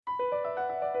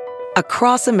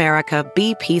Across America,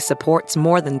 BP supports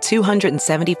more than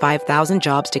 275,000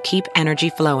 jobs to keep energy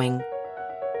flowing.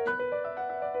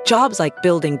 Jobs like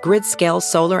building grid-scale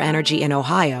solar energy in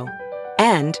Ohio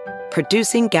and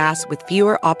producing gas with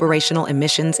fewer operational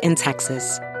emissions in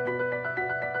Texas.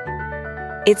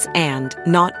 It's and,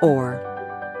 not or.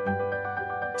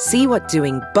 See what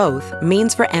doing both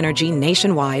means for energy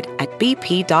nationwide at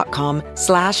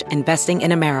bp.com/investing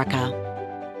in America.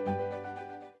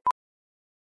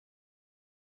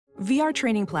 VR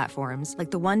training platforms,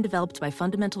 like the one developed by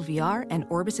Fundamental VR and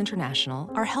Orbis International,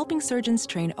 are helping surgeons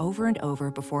train over and over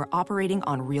before operating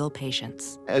on real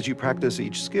patients. As you practice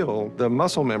each skill, the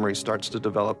muscle memory starts to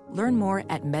develop. Learn more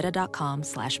at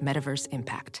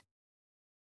meta.com/metaverseimpact.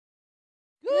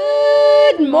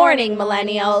 Good morning,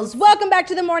 millennials. Welcome back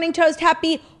to the Morning Toast.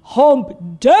 Happy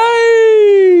Hump Day!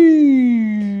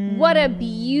 What a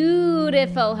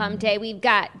beautiful hump day. We've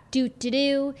got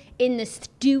do-do-do in the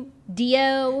studio.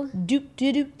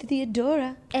 Do-do-do to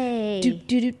Theodora. Ay.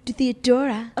 Do-do-do to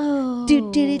Theodora. Oh.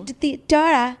 Do-do-do to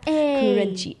Theodora. Ay.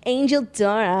 Crunchy Angel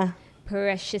Dora.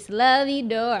 Precious lovey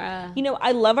Dora. You know,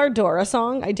 I love our Dora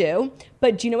song. I do.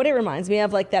 But do you know what it reminds me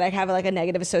of? Like that I have like a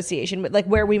negative association with, like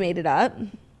where we made it up.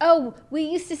 Oh, we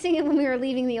used to sing it when we were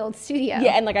leaving the old studio.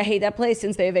 Yeah, and like I hate that place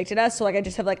since they evicted us. So like I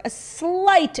just have like a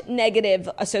slight negative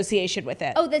association with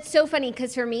it. Oh, that's so funny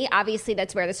because for me, obviously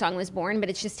that's where the song was born,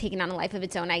 but it's just taken on a life of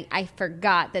its own. I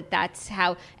forgot that that's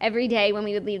how every day when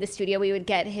we would leave the studio, we would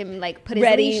get him like put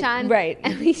his leash on. Right.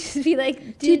 And we'd just be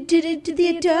like, do-do-do to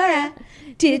Theodora.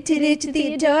 Do-do-do to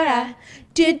Theodora.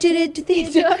 Do-do-do to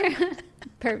Theodora.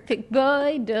 Perfect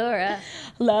boy, Dora.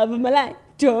 Love of my life,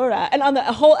 Dora. And on the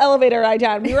whole elevator ride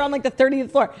down, we were on like the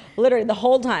 30th floor, literally the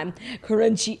whole time.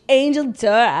 Crunchy Angel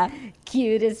Dora.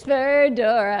 Cute as fur,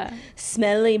 Dora.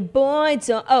 Smelly boy,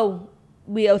 Dora. Oh,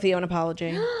 we owe Theo an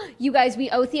apology. You guys,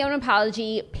 we owe Theo an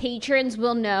apology. Patrons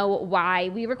will know why.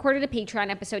 We recorded a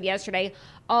Patreon episode yesterday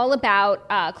all about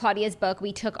Claudia's book.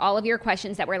 We took all of your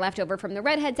questions that were left over from the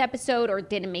Redheads episode or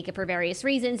didn't make it for various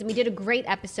reasons, and we did a great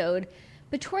episode.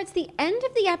 But towards the end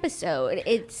of the episode,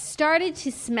 it started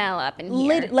to smell up in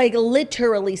here.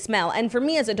 Literally smell. And for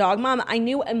me as a dog mom, I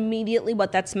knew immediately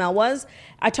what that smell was.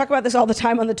 I talk about this all the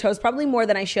time on the toast, probably more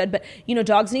than I should. But, you know,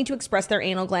 dogs need to express their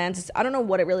anal glands. I don't know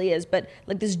what it really is, but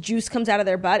like this juice comes out of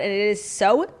their butt and it is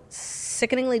so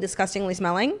sickeningly, disgustingly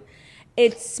smelling.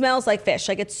 It smells like fish.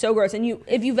 Like it's so gross. And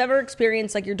if you've ever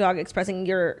experienced like your dog expressing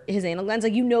his anal glands,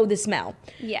 like you know the smell.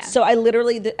 Yeah. So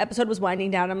the episode was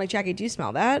winding down. I'm like, Jackie, do you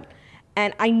smell that?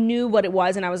 And I knew what it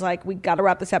was, and I was like, we got to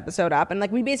wrap this episode up. And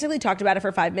like, we basically talked about it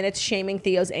for 5 minutes, shaming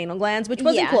Theo's anal glands, which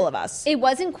wasn't cool of us. It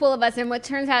wasn't cool of us. And what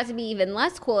turns out to be even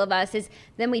less cool of us is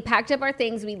then we packed up our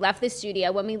things, we left the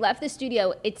studio. When we left the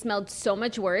studio, it smelled so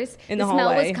much worse. In the smell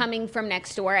hallway. was coming from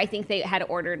next door. I think they had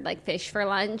ordered like fish for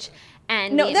lunch.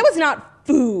 And no, that was not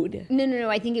food. No.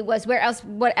 I think it was. Where else?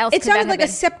 What else? It sounded like a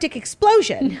septic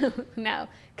explosion. No.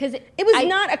 Because it was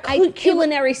not a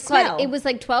culinary smell. It was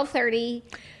like 12:30.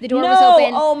 The door was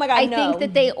open. Oh my God, I think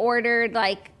that they ordered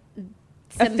like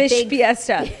a fish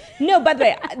fiesta. No, by the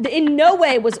way, in no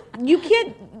way was you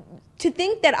can't to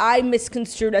think that I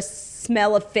misconstrued a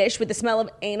smell of fish with the smell of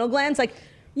anal glands. Like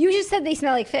you just said they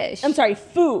smell like fish. I'm sorry,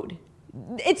 food.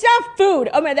 It's not food.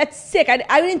 Oh man, that's sick. I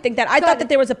didn't think that. I thought that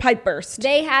there was a pipe burst.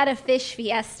 They had a fish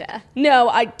fiesta. No,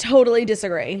 I totally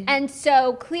disagree. And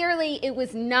so clearly it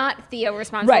was not Theo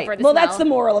responsible for the smell. smell. That's the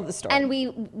moral of the story. And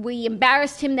we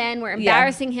embarrassed him then. We're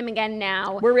embarrassing him again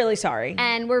now. We're really sorry.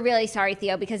 And we're really sorry,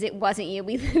 Theo, because it wasn't you.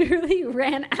 We literally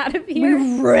ran out of here.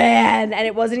 We ran, and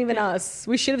it wasn't even us.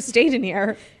 We should have stayed in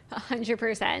here.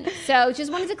 100%. So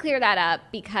just wanted to clear that up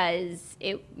because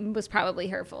it was probably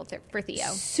hurtful for Theo.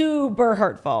 Super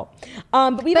hurtful.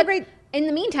 But we had a great... In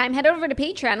the meantime, head over to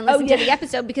Patreon and listen to the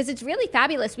episode because it's really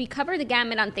fabulous. We cover the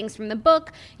gamut on things from the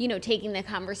book, you know, taking the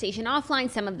conversation offline,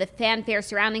 some of the fanfare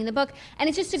surrounding the book. And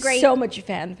it's just a great... So much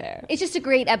fanfare. It's just a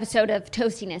great episode of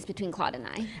toastiness between Claude and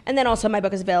I. And then also my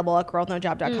book is available at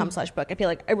girlwithnojob.com/book. I feel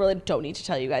like I really don't need to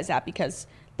tell you guys that because...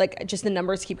 like just the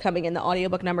numbers keep coming in, the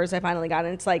audiobook numbers I finally got,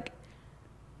 and it's like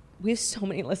we have so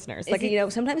many listeners. Like, you know,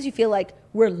 sometimes you feel like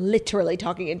we're literally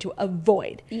talking into a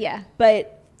void. Yeah.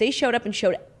 But they showed up and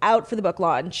showed out for the book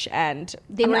launch, and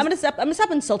I'm gonna stop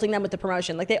insulting them with the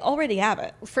promotion. Like they already have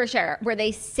it. For sure. Were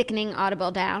they sickening Audible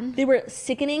down? They were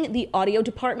sickening the audio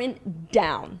department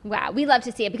down. Wow. We love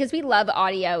to see it because we love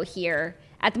audio here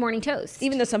at the Morning Toast.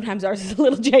 Even though sometimes ours is a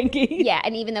little janky. Yeah,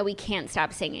 and even though we can't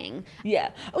stop singing.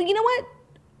 Yeah. Oh, you know what?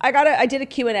 I did a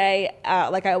Q&A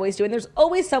like I always do, and there's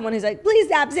always someone who's like, please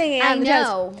stop singing. I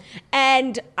know.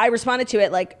 And I responded to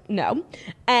it like, no.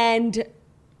 And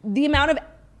the amount of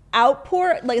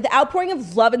the outpouring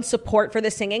of love and support for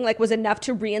the singing, like, was enough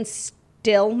to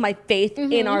reinstill my faith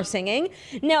in our singing.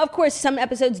 Now, of course, some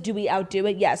episodes do we outdo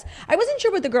it? Yes. I wasn't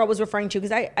sure what the girl was referring to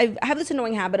because I have this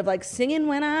annoying habit of like singing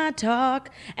when I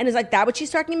talk, and is like that what she's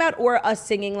talking about, or us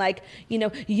singing like, you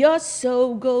know, you're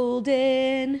so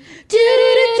golden, do do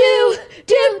do do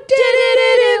do do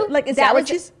do. Like, is that what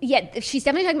she's? Yeah, she's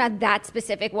definitely talking about that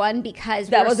specific one because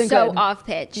that we're wasn't so good. off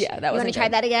pitch. Yeah, that was. You want to try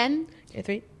that again? Yeah,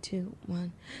 3, 2,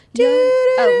 1.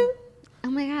 Oh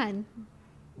my god.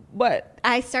 What?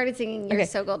 I started singing You're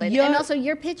So Golden. And also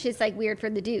your pitch is like weird for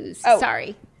the dudes. Oh.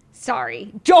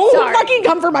 Sorry. Don't fucking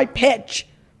come for my pitch.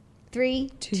 3,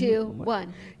 2,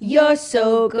 1. You're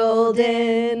so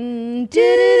golden.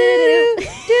 Do-do-do-do.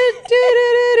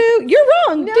 You're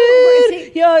wrong. No,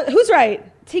 who's right?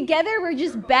 Together we're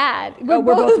just bad. We're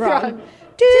both wrong.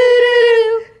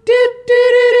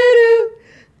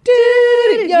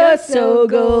 You're so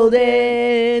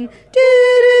golden.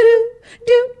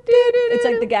 It's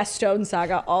like the Gaston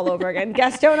saga all over again.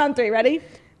 Gaston on 3. Ready?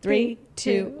 3,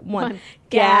 2, 1.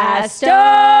 Gaston.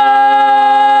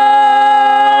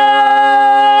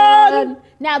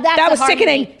 Now that was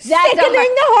sickening. That's Sickening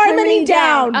the harmony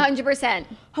down. 100%.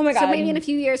 Oh my God. So maybe in a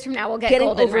few years from now we'll get getting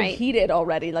golden overheated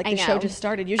already. Like the show just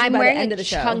started. Usually I'm by wearing the end of the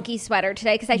show. a chunky sweater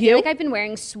today because I feel like I've been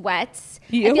wearing sweats.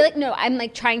 I feel like I'm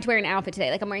like trying to wear an outfit today.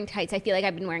 Like I'm wearing tights. I feel like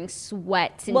I've been wearing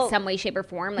sweats in some way, shape, or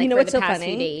form. Like for the past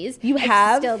few days.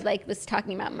 I still like was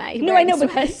talking about my I know,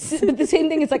 sweats. but the same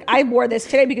thing is like I wore this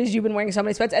today because you've been wearing so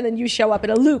many sweats, and then you show up in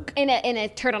a Luke in a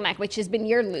turtleneck, which has been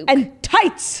your Luke, and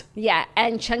tights. Yeah,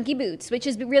 and chunky boots, which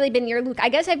has really been your Luke. I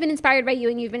guess I've been inspired by you,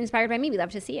 and you've been inspired by me. We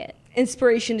love to see it.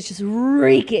 Inspiration is just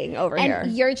reeking over here.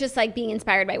 And you're just like being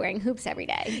inspired by wearing hoops every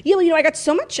day. Yeah, well, I got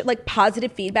so much like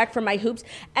positive feedback from my hoops,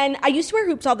 and I used to wear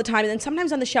hoops all the time, and then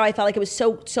sometimes on the show I felt like it was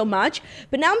so much,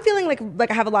 but now I'm feeling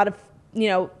like I have a lot of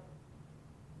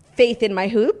faith in my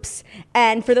hoops.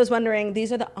 And for those wondering,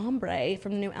 these are the ombre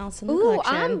from the new Allison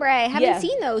collection. Ombre. Haven't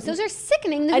seen those. Those are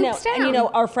sickening. The hoops down. And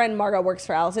our friend Margot works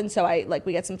for Allison, so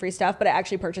we get some free stuff, but I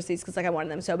actually purchased these because I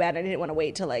wanted them so bad. I didn't want to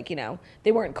wait till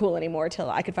they weren't cool anymore till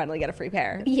I could finally get a free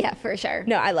pair. Yeah, for sure.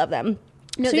 No, I love them.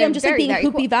 No, so I'm just very, being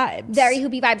hoopy cool. vibes. Very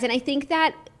hoopy vibes. And I think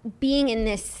that being in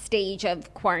this stage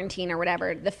of quarantine or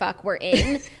whatever the fuck we're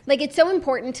in, it's so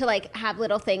important to have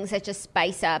little things that just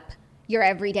spice up your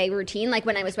everyday routine. Like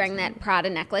when I was wearing that Prada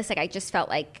necklace, I just felt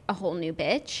like a whole new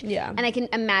bitch. Yeah. And I can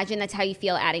imagine that's how you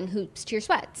feel adding hoops to your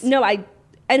sweats. No,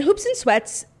 and hoops and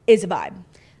sweats is a vibe.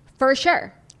 For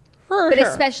sure. But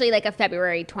especially a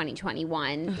February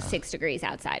 2021 6 degrees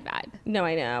outside vibe. No,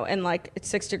 I know. And it's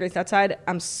 6 degrees outside.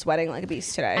 I'm sweating like a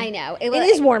beast today. I know. It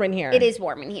is warm in here. It is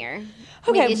warm in here.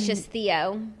 Okay. Maybe it's just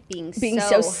Theo being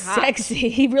so hot. sexy.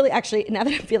 He really actually, now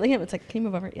that I'm feeling him, it's like, can you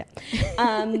move over? Yeah.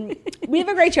 We have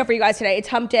a great show for you guys today. It's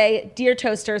Hump Day, Dear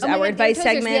Toasters, our advice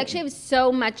segment. We actually have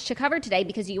so much to cover today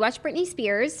because you watched Britney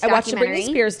Spears I watched the Britney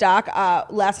Spears doc.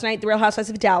 Last night, The Real Housewives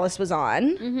of Dallas was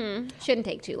on. Mm-hmm. Shouldn't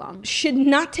take too long. Should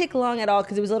not take long at all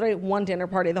because it was literally one dinner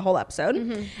party the whole episode.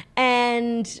 Mm-hmm.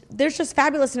 And there's just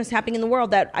fabulousness happening in the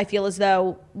world that I feel as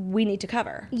though we need to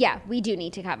cover. Yeah, we do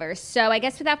need to cover. So I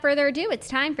guess without further ado, it's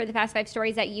time for the Fast 5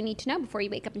 stories that you need to know before you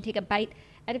wake up and take a bite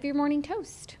out of your morning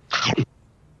toast.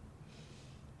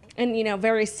 And,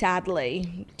 very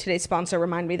sadly, today's sponsor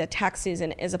reminded me that tax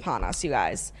season is upon us, you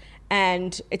guys.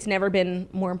 And it's never been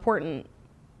more important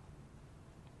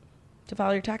to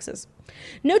file your taxes.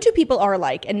 No two people are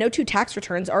alike, and no two tax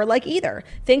returns are alike either.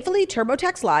 Thankfully,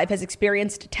 TurboTax Live has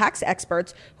experienced tax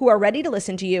experts who are ready to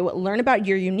listen to you, learn about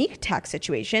your unique tax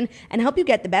situation, and help you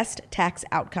get the best tax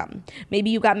outcome. Maybe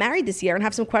you got married this year and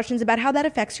have some questions about how that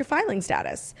affects your filing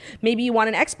status. Maybe you want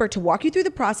an expert to walk you through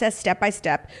the process step by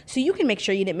step so you can make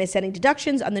sure you didn't miss any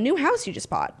deductions on the new house you just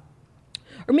bought.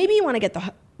 Or maybe you want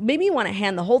to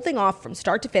hand the whole thing off from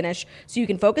start to finish so you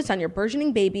can focus on your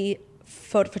burgeoning baby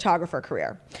photographer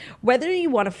career. Whether you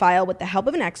want to file with the help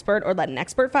of an expert or let an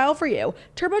expert file for you,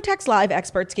 TurboTax Live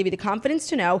experts give you the confidence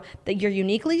to know that your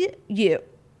uniquely you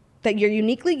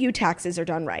taxes are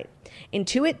done right.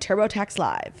 Intuit TurboTax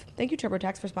Live. Thank you,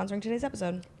 TurboTax, for sponsoring today's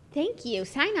episode. Thank you.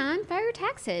 Sign on, file your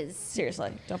taxes.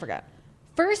 Seriously, don't forget.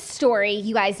 First story,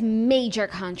 you guys, major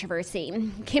controversy.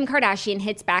 Kim Kardashian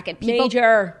hits back at people.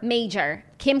 Major.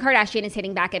 Kim Kardashian is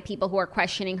hitting back at people who are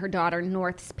questioning her daughter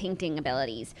North's painting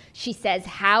abilities. She says,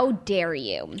 "How dare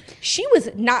you?" She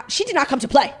did not come to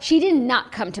play. She did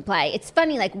not come to play. It's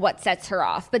funny, what sets her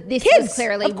off, but this Kids, was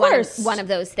clearly one of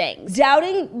those things.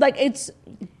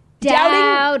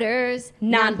 Doubters,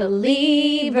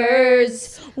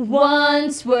 non-believers,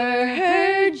 once were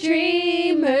her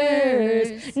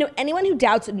dreamers. No, anyone who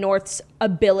doubts North's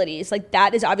abilities. Like,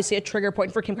 that is obviously a trigger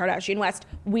point for Kim Kardashian West.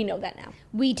 We know that now.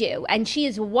 We do. And she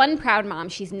is one proud mom.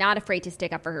 She's not afraid to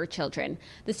stick up for her children.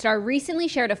 The star recently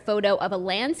shared a photo of a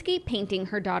landscape painting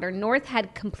her daughter North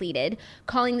had completed,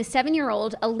 calling the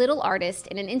 7-year-old a little artist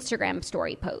in an Instagram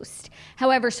story post.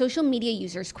 However, social media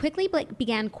users quickly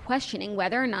began questioning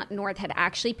whether or not North had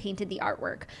actually painted the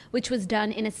artwork, which was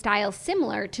done in a style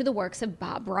similar to the works of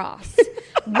Bob Ross.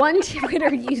 One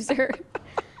Twitter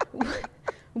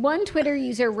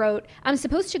user wrote, "I'm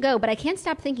supposed to go, but I can't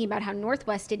stop thinking about how North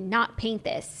West did not paint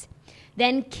this."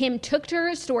 Then Kim took to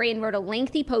her story and wrote a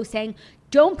lengthy post saying,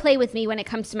 "Don't play with me when it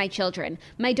comes to my children.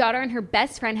 My daughter and her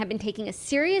best friend have been taking a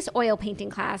serious oil painting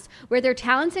class where their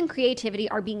talents and creativity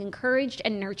are being encouraged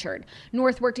and nurtured.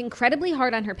 North worked incredibly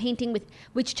hard on her painting,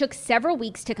 which took several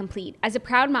weeks to complete. As a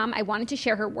proud mom, I wanted to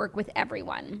share her work with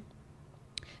everyone."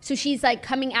 So she's like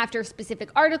coming after specific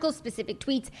articles, specific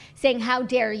tweets, saying, how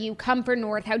dare you come for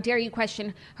North? How dare you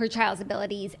question her child's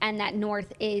abilities? And that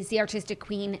North is the artistic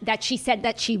queen that she said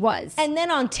that she was. And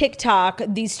then on TikTok,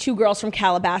 these two girls from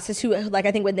Calabasas who, like,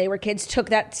 I think when they were kids, took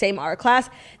that same art class.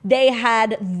 They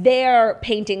had their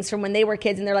paintings from when they were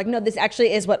kids. And they're like, no, this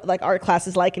actually is what like art class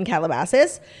is like in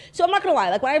Calabasas. So I'm not going to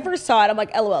lie. Like, when I first saw it, I'm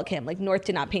like, LOL, Kim. Like, North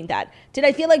did not paint that. Did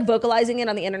I feel like vocalizing it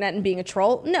on the internet and being a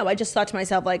troll? No, I just thought to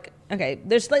myself, like, okay,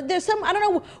 there's some, I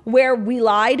don't know where we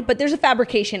lied, but there's a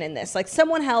fabrication in this. Like,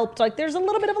 someone helped. Like, there's a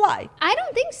little bit of a lie. I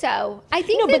don't think so. I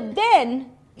think but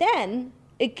then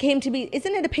it came to be,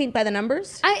 isn't it a paint by the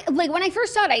numbers? When I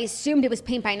first saw it, I assumed it was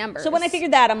paint by numbers. So when I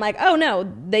figured that, I'm like, oh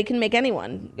no, they can make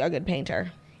anyone a good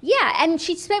painter. Yeah, and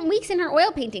she spent weeks in her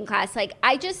oil painting class. Like,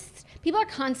 people are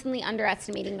constantly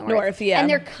underestimating North. Yeah. And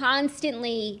they're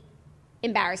constantly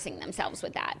embarrassing themselves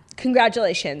with that.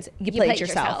 Congratulations. You played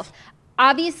yourself.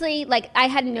 Obviously, like, I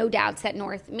had no doubts that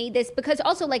North made this, because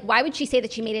also, like, why would she say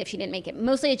that she made it if she didn't make it?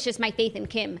 Mostly it's just my faith in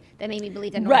Kim that made me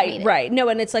believe that North made it. Right. No,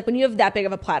 and it's like when you have that big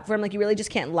of a platform, like, you really just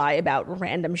can't lie about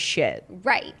random shit.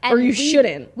 Right. And or you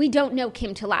shouldn't. We don't know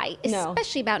Kim to lie,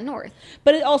 especially about North.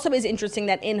 But it also is interesting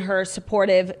that in her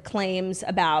supportive claims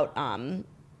about,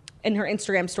 in her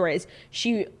Instagram stories,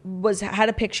 she had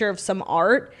a picture of some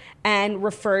art and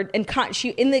referred, and she,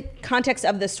 in the context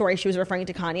of the story, she was referring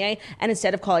to Kanye, and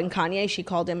instead of calling Kanye, she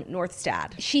called him North's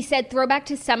dad. She said throwback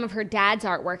to some of her dad's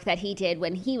artwork that he did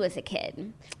when he was a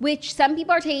kid, which some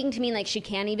people are taking to mean like she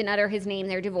can't even utter his name,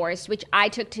 they're divorced, which I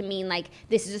took to mean like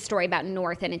this is a story about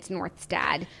North and it's North's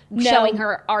dad, showing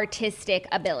her artistic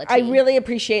ability. I really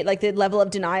appreciate like the level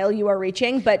of denial you are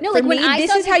reaching, but for me,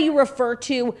 this is how you refer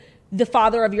to the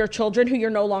father of your children who you're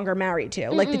no longer married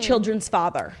to, like the children's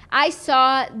father. I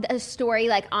saw a story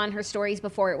like on her stories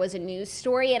before it was a news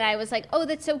story, and I was like, oh,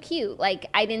 that's so cute. Like,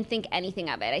 I didn't think anything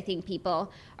of it. I think people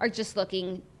are just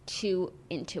looking too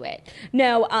into it.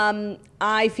 No,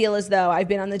 I feel as though I've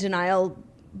been on the denial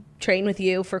train with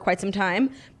you for quite some time,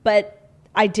 but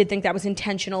I did think that was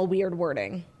intentional weird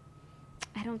wording.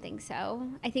 I don't think so.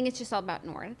 I think it's just all about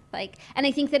North. Like, and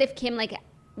I think that if Kim like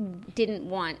didn't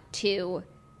want to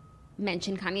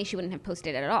mention Kanye, she wouldn't have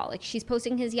posted it at all. Like, she's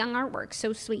posting his young artwork.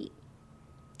 So sweet.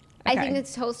 Okay. I think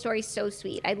this whole story's so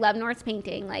sweet. I love North's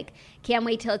painting. Like, can't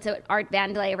wait till it's an Art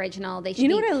Vandalay original. They should. You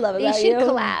know what I love about you? They should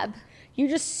collab. You're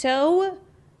just so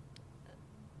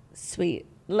sweet.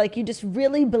 Like, you just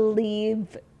really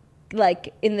believe,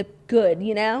 like, in the good,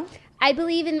 you know? I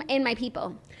believe in my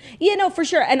people. Yeah, no, for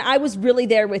sure. And I was really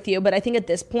there with you. But I think at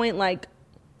this point, like,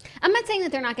 I'm not saying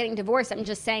that they're not getting divorced. I'm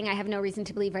just saying I have no reason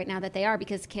to believe right now that they are,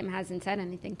 because Kim hasn't said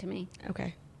anything to me.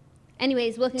 Okay.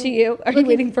 Anyways, to you. Are you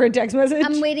waiting for a text message?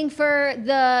 I'm waiting for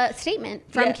the statement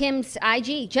from Kim's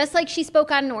IG, just like she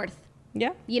spoke on North.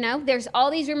 Yeah. You know, there's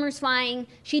all these rumors flying.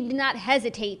 She did not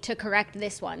hesitate to correct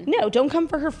this one. No, don't come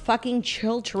for her fucking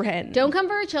children. Don't come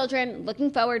for her children. Looking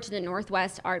forward to the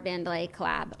Northwest Art Vandalay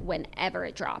collab whenever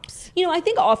it drops. You know, I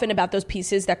think often about those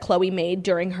pieces that Chloe made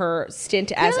during her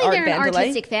stint as Art Vandalay. They're an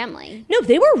artistic family. No,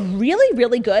 they were really,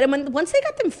 really good. And once they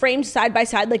got them framed side by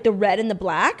side, like the red and the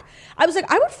black, I was like,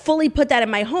 I would fully put that in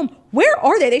my home. Where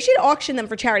are they? They should auction them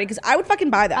for charity, because I would fucking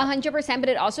buy that. 100%, but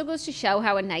it also goes to show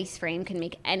how a nice frame can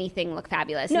make anything look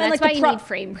fabulous. No, and that's why you need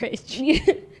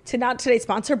FrameBridge. To not today's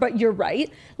sponsor, but you're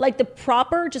right. Like the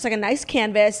proper, just like a nice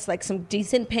canvas, like some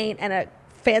decent paint and a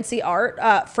fancy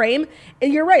art frame.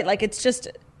 And you're right. Like it's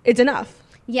enough.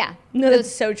 Yeah. No, that's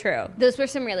so true. Those were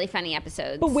some really funny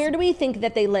episodes. But where do we think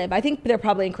that they live? I think they're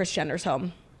probably in Kris Jenner's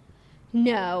home.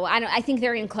 No, I don't. I think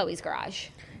they're in Khloe's garage.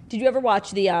 Did you ever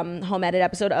watch the home edit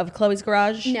episode of Khloe's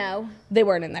Garage? No. They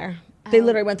weren't in there. They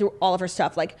literally went through all of her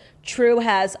stuff. Like, True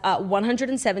has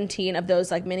 117 of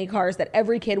those, like, mini cars that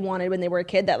every kid wanted when they were a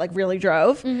kid that, like, really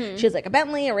drove. Mm-hmm. She has, like, a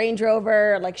Bentley, a Range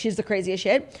Rover. Like, she's the craziest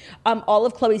shit. All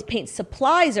of Chloe's paint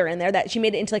supplies are in there. That she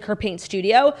made it into, like, her paint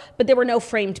studio. But there were no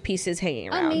framed pieces hanging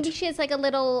around. Oh, maybe she has, like, a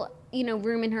little,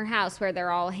 room in her house where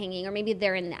they're all hanging. Or maybe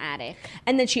they're in the attic.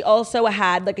 And then she also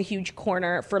had, like, a huge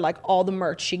corner for, like, all the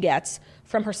merch she gets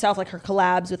from herself, like her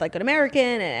collabs with like Good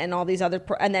American and all these other,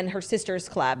 and then her sister's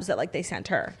collabs that like they sent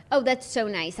her. Oh, that's so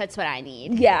nice. That's what I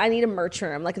need. Yeah, I need a merch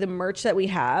room. Like the merch that we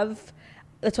have,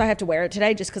 that's why I have to wear it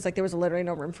today, just because like there was literally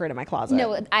no room for it in my closet.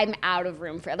 No, I'm out of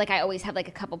room for it. Like I always have like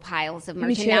a couple piles of merch.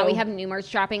 Me too. And now we have new merch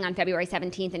dropping on February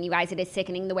 17th, and you guys, it is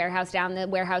sickening the warehouse down. The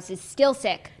warehouse is still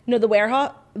sick. No, the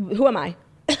warehouse. Who am I?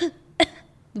 The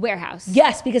warehouse.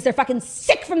 Yes, because they're fucking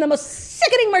sick from the most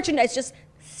sickening merchandise just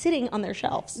sitting on their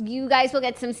shelves. You guys will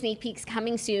get some sneak peeks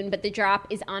coming soon, but the drop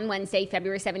is on Wednesday,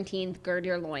 February 17th. Gird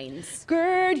your loins.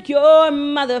 Gird your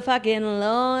motherfucking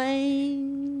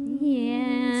loins.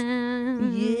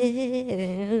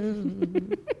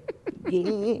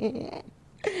 Yeah.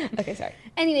 Okay, sorry.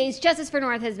 Anyways, Justice for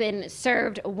North has been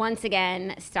served once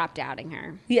again. Stop doubting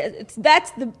her. Yeah,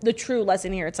 that's the true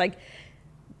lesson here. It's like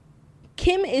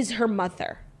Kim is her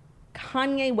mother.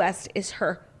 Kanye West is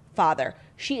her father.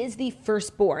 She is the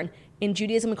firstborn. In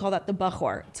Judaism, we call that the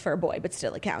Bachor. It's for a boy, but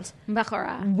still it counts.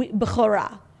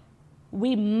 Bachora.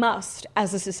 We must,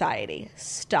 as a society,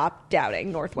 stop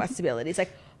doubting Northwest's abilities.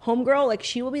 Like, homegirl, like,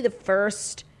 she will be the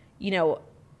first,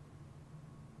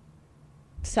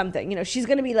 something. She's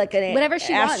going to be like an whatever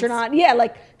she astronaut. wants. Yeah,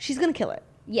 like, she's going to kill it.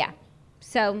 Yeah.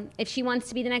 So if she wants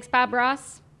to be the next Bob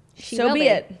Ross, she so will be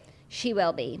it. She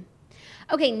will be.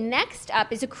 Okay, next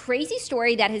up is a crazy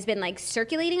story that has been like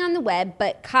circulating on the web,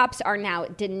 but cops are now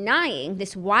denying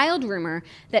this wild rumor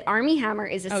that Armie Hammer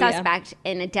is a suspect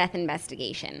in a death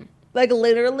investigation. Like,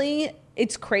 literally,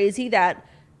 it's crazy that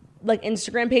like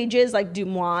Instagram pages like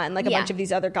Dumois and like a bunch of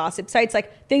these other gossip sites,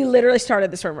 like they literally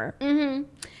started this rumor. Mm-hmm.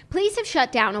 Police have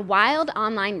shut down a wild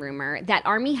online rumor that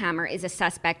Armie Hammer is a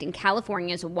suspect in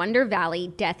California's Wonder Valley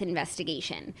death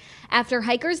investigation. After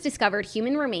hikers discovered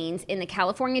human remains in the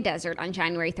California desert on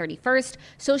January 31st,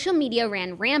 social media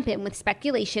ran rampant with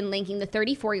speculation linking the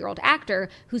 34-year-old actor,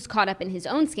 who's caught up in his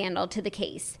own scandal, to the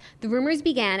case. The rumors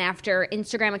began after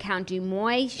Instagram account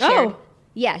Dumois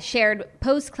shared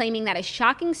posts claiming that a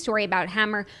shocking story about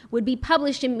Hammer would be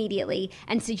published immediately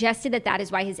and suggested that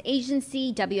is why his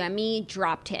agency, WME,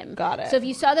 dropped him. Got it. So if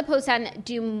you saw the post on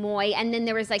Dumois, and then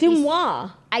there was like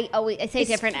Dumois. I say it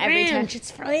different every time.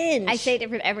 It's French. I say it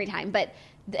different every time, but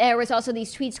there was also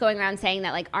these tweets going around saying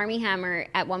that like Armie Hammer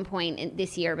at one point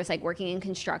this year was like working in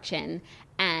construction,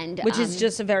 and which is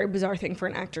just a very bizarre thing for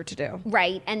an actor to do.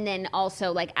 Right. And then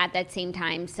also like at that same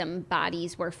time some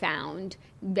bodies were found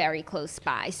very close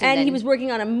by. So and he was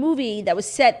working on a movie that was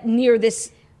set near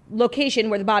this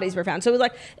location where the bodies were found. So it was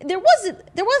like there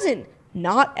wasn't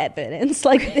not evidence.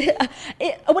 Like when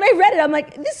I read it, I'm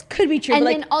like, this could be true. And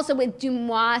but then also with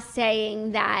Dumois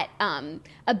saying that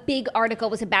a big article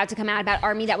was about to come out about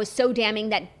Armie that was so damning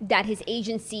that his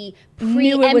agency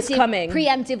knew it was coming.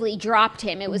 Preemptively dropped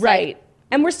him. It was right.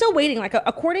 And we're still waiting. Like,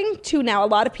 according to now a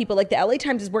lot of people, like the LA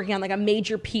Times is working on like a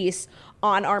major piece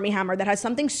on Armie Hammer that has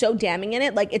something so damning in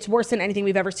it. Like, it's worse than anything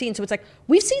we've ever seen. So it's like,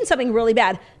 we've seen something really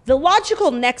bad. The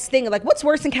logical next thing, like, what's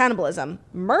worse than cannibalism?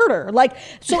 Murder. Like,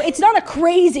 so it's not a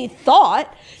crazy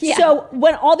thought. Yeah. So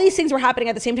when all these things were happening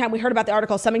at the same time, we heard about the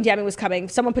article, something damning was coming.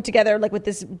 Someone put together, like, with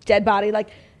this dead body, like,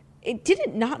 it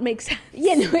didn't not make sense.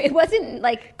 Yeah, no, it wasn't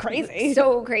like crazy.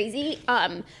 So crazy.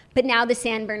 But now the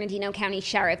San Bernardino County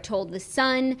Sheriff told The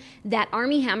Sun that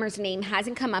Armie Hammer's name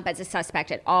hasn't come up as a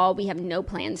suspect at all. We have no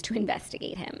plans to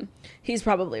investigate him. He's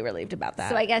probably relieved about that.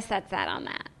 So I guess that's that on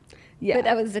that. Yeah. But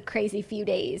that was a crazy few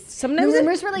days. Sometimes the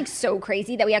rumors were like so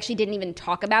crazy that we actually didn't even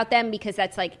talk about them because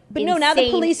that's like But insane. no, now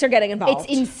the police are getting involved.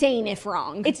 It's insane if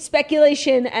wrong. It's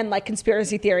speculation and like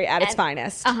conspiracy theory at its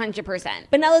finest. 100%.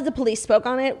 But now that the police spoke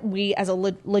on it, we as a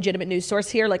legitimate news source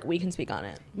here, like we can speak on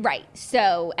it. Right.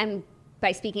 So, and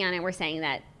by speaking on it, we're saying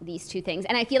that these two things,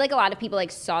 and I feel like a lot of people like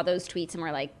saw those tweets and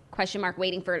were like, question mark,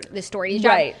 waiting for the story to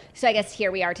drop. Right. So I guess here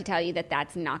we are to tell you that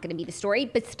that's not going to be the story,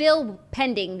 but still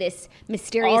pending this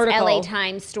mysterious article. LA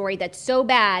Times story that's so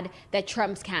bad that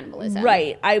trumps cannibalism.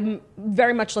 Right. I'm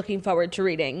very much looking forward to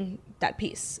reading that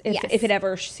piece if it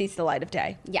ever sees the light of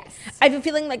day. Yes. I have a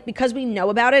feeling like because we know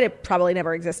about it, it probably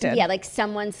never existed. Yeah, like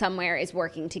someone somewhere is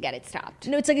working to get it stopped.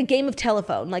 No, it's like a game of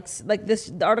telephone. Like this,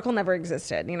 the article never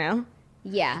existed, you know?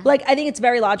 Yeah. Like, I think it's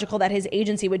very logical that his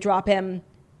agency would drop him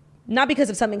Not because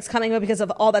of something's coming, but because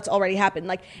of all that's already happened.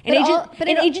 Like an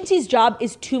agency's job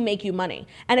is to make you money.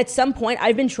 And at some point,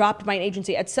 I've been dropped by an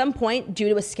agency. At some point, due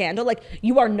to a scandal, like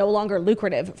you are no longer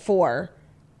lucrative for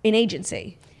an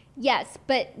agency. Yes,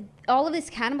 but all of this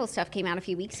cannibal stuff came out a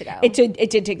few weeks ago. It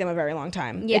did take them a very long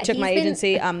time. Yeah, it took my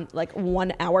agency like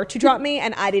 1 hour to drop me,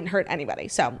 and I didn't hurt anybody.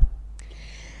 So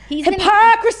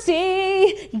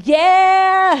hypocrisy,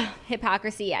 yeah.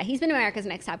 Hypocrisy, yeah. He's been America's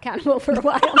Next Top Cannibal for a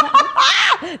while now.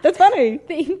 That's funny.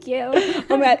 Thank you.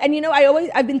 Oh man, and you know,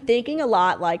 I've been thinking a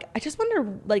lot. Like, I just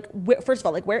wonder, like, first of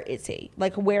all, like, where is he?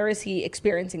 Like, where is he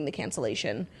experiencing the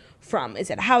cancellation from? Is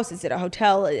it a house? Is it a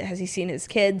hotel? Has he seen his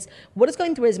kids? What is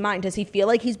going through his mind? Does he feel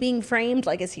like he's being framed?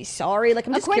 Like, is he sorry? Like,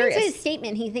 I'm just curious. According to his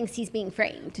statement, he thinks he's being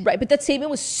framed. Right, but that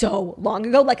statement was so long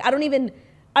ago. Like, I don't even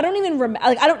remember.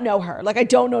 Like, I don't know her. Like, I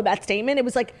don't know that statement. It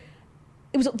was like,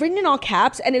 it was written in all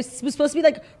caps, and it was supposed to be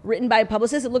like written by a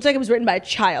publicist. It looked like it was written by a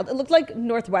child. It looked like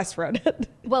Northwest wrote it.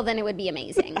 Well, then it would be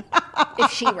amazing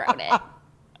if she wrote it.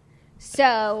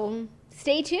 So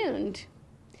stay tuned.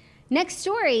 Next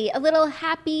story, a little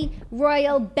happy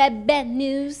royal bebe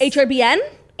news. HRBN?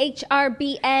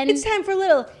 HRBN. It's time for a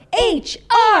little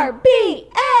HRBN.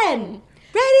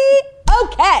 Ready?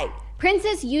 Okay.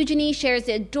 Princess Eugenie shares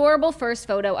the adorable first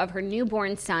photo of her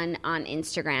newborn son on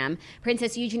Instagram.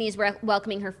 Princess Eugenie is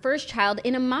welcoming her first child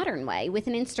in a modern way with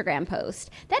an Instagram post.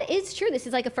 That is true. This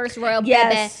is like a first royal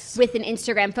bebe with an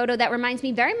Instagram photo. That reminds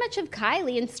me very much of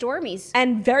Kylie and Stormy's.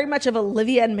 And very much of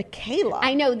Olivia and Michaela.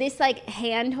 I know, this like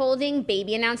hand-holding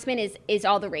baby announcement is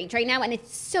all the rage right now, and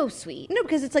it's so sweet. No,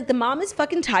 because it's like the mom is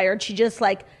fucking tired. She just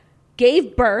like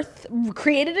gave birth,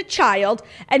 created a child,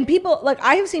 and people, like,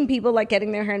 I have seen people like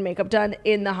getting their hair and makeup done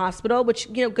in the hospital, which,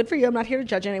 you know, good for you. I'm not here to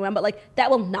judge anyone, but like,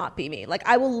 that will not be me. Like,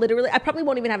 I probably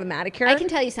won't even have a manicure. I can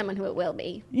tell you someone who it will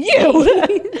be.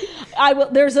 You. I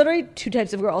will. There's literally two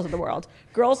types of girls in the world.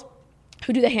 Girls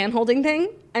who do the hand-holding thing,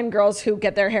 and girls who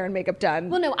get their hair and makeup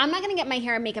done. Well, no, I'm not going to get my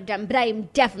hair and makeup done, but I'm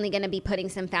definitely going to be putting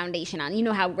some foundation on. You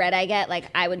know how red I get? Like,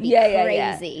 I would be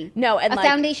crazy. No, and a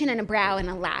foundation and a brow and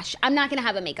a lash. I'm not going to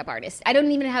have a makeup artist. I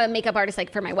don't even have a makeup artist,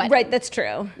 like, for my wedding. Right, that's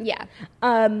true. Yeah.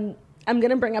 I'm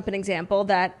going to bring up an example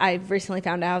that I've recently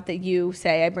found out that you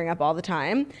say I bring up all the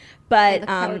time. But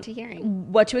I look forward to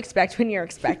hearing. What to expect when you're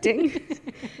expecting.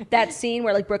 That scene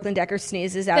where like Brooklyn Decker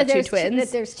sneezes out two twins.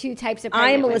 That there's two types of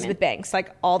I am pregnant Elizabeth women. Banks,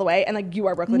 like all the way, and like you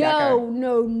are Brooklyn Decker.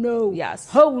 No.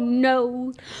 Yes. Oh,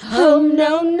 no. Oh,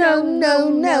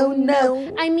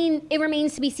 no. I mean, it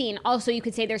remains to be seen. Also, you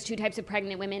could say there's two types of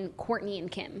pregnant women, Courtney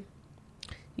and Kim.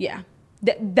 Yeah.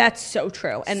 That's so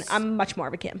true. And I'm much more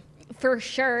of a Kim. For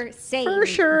sure. Same. For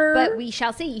sure. But we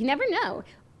shall see. You never know.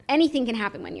 Anything can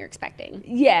happen when you're expecting.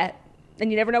 Yeah.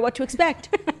 And you never know what to expect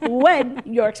when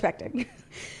you're expecting.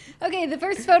 Okay, the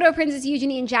first photo of Princess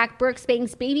Eugenie and Jack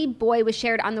Brooksbank's baby boy was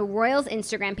shared on the royals'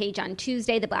 Instagram page on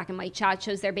Tuesday. The black and white shot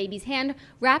shows their baby's hand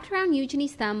wrapped around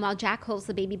Eugenie's thumb while Jack holds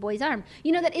the baby boy's arm.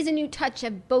 You know, that is a new touch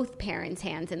of both parents'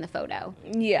 hands in the photo.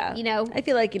 Yeah. You know? I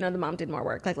feel like, you know, the mom did more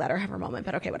work. Like, let her have her moment,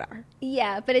 but okay, whatever.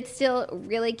 Yeah, but it's still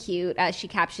really cute. She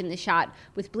captioned the shot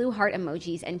with blue heart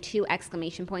emojis and 2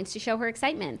 exclamation points to show her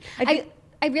excitement.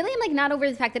 I really am like not over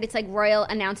the fact that it's like royal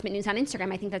announcement news on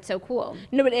Instagram. I think that's so cool.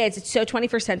 No, it is. It's so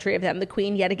 21st century of them. The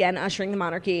Queen yet again ushering the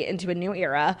monarchy into a new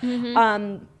era.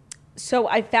 Mm-hmm. So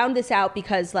I found this out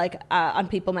because like on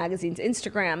People Magazine's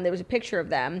Instagram, there was a picture of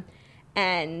them,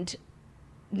 and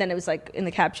then it was like in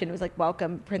the caption, it was like,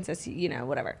 welcome Princess, you know,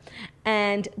 whatever.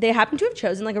 And they happened to have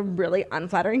chosen like a really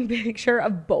unflattering picture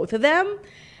of both of them.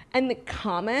 And the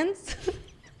comments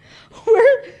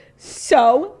were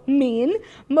so mean,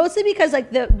 mostly because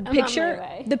like the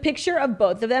picture of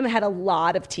both of them had a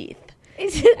lot of teeth,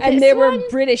 and they were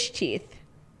British teeth.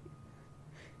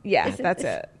 Yeah, that's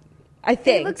it. I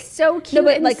think it looks so cute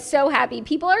and like so happy.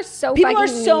 People are so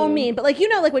mean, but like, you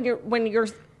know, like when your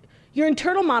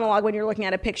internal monologue when you're looking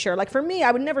at a picture, like for me,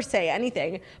 I would never say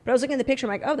anything, but I was looking at the picture,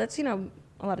 I'm like, oh, that's, you know,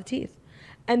 a lot of teeth,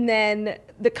 and then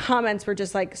the comments were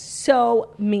just like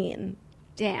so mean.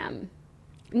 Damn.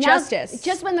 Justice.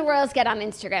 Just when the royals get on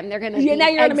Instagram, they're going to now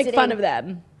you're going to make fun of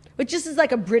them, which just is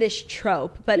like a British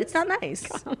trope, but it's not nice.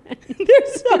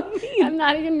 They're so mean. I'm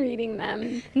not even reading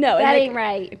them. No, that ain't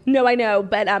right. No, I know,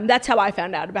 but that's how I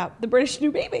found out about the British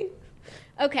new baby.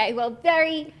 Okay, well,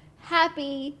 very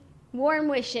happy, warm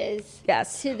wishes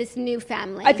to this new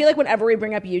family. I feel like whenever we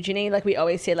bring up Eugenie, like we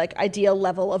always say, like, ideal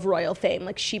level of royal fame.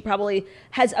 Like, she probably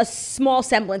has a small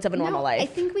semblance of a normal life. I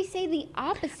think we say the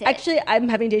opposite. Actually, I'm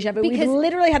having deja vu. We've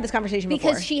literally had this conversation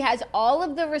before. Because she has all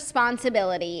of the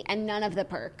responsibility and none of the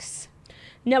perks.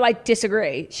 No, I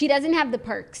disagree. She doesn't have the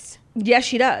perks. Yes,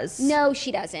 she does. No,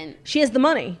 she doesn't. She has the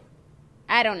money.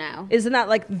 I don't know. Isn't that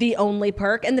like the only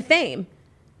perk and the fame?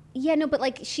 Yeah, no, but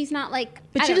like she's not like.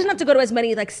 But she doesn't have to go to as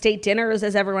many like state dinners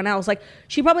as everyone else. Like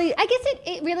she probably. I guess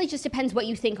it really just depends what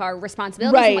you think are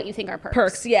responsibilities and what you think are perks.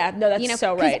 Perks, yeah, no, that's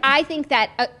so right. Because I think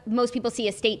that most people see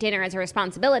a state dinner as a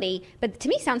responsibility, but to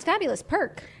me sounds fabulous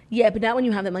perk. Yeah, but not when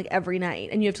you have them like every night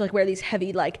and you have to like wear these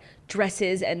heavy like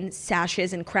dresses and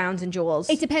sashes and crowns and jewels.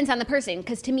 It depends on the person,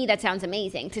 because to me that sounds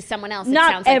amazing. To someone else, not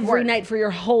it sounds like every work. night for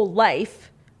your whole life.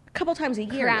 A couple times a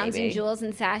year, Crowns maybe. and jewels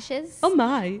and sashes. Oh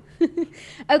my.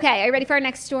 Okay, are you ready for our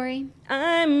next story?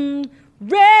 I'm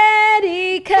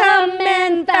ready, come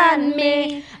and find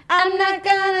me. I'm not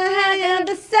gonna hang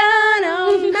the sun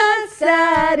on my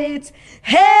side. It's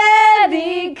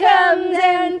heavy, come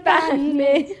and find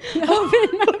me.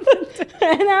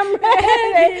 And I'm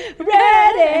ready.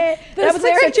 That was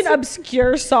like such an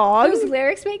obscure song. Those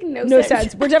lyrics make no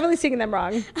sense. We're definitely singing them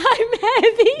wrong. I'm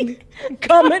heavy.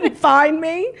 Come and find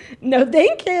me. No,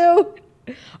 thank you.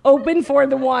 Open for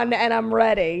the one, and I'm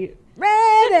ready.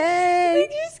 You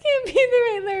just can't be the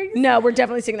right lyrics. No, we're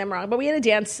definitely singing them wrong. But we had a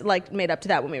dance like made up to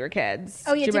that when we were kids.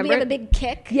 Oh yeah, Do you did we remember have a it? big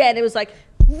kick? Yeah, and it was like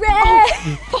red.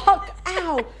 Fuck!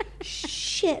 Ow!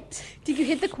 Shit! Did you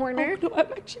hit the corner? Oh, no, I'm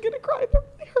actually gonna cry. That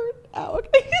really hurt. Ow!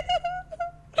 Okay.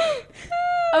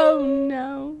 Oh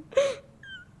no.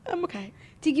 I'm okay.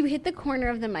 Did you hit the corner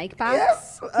of the mic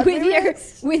box Yeah,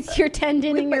 with your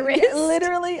tendon in your wrist? Yeah,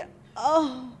 literally.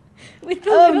 Oh. With the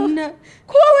Oh little... no!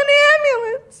 Call an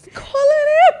ambulance! Call an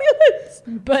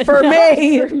ambulance! But for not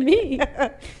me. for me.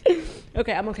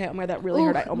 Okay, I'm okay. Oh my, that really Ooh,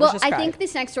 hurt. I almost well, just I cried. think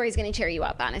this next story is going to cheer you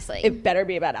up, honestly. It better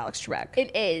be about Alex Trebek.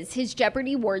 It is. His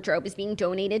Jeopardy wardrobe is being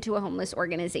donated to a homeless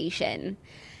organization.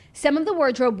 Some of the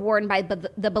wardrobe worn by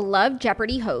the beloved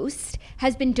Jeopardy host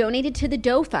has been donated to the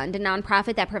Doe Fund, a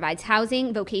nonprofit that provides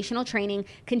housing, vocational training,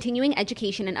 continuing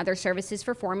education, and other services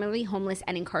for formerly homeless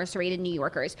and incarcerated New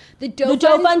Yorkers. The Doe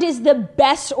Fund is the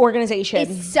best organization.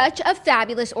 It's such a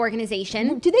fabulous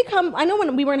organization. Did they come? I know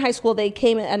when we were in high school, they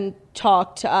came and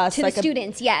talked to us. To the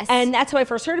students, yes. And that's how I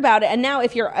first heard about it. And now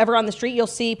if you're ever on the street, you'll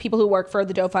see people who work for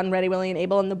the Doe Fund, Ready, Willing, and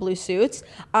Able in the blue suits.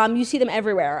 You see them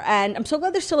everywhere. And I'm so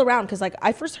glad they're still around because like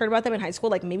I first heard about them in high school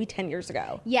like maybe 10 years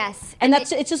ago. Yes. And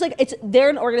it's just like they're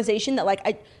an organization that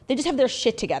like they just have their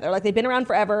shit together. Like they've been around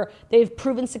forever. They've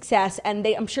proven success, and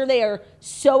I'm sure they are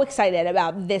so excited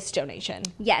about this donation.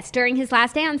 Yes, during his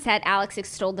last day on set, Alex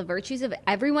extolled the virtues of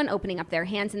everyone opening up their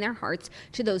hands and their hearts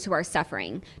to those who are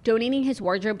suffering. Donating his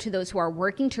wardrobe to those who are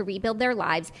working to rebuild their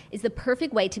lives is the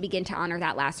perfect way to begin to honor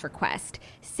that last request,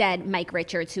 said Mike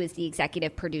Richards, who is the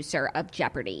executive producer of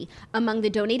Jeopardy. Among the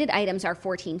donated items are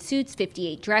 14 suits,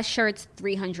 58 dress shirts,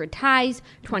 300 ties,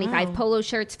 25 polo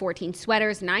shirts, 14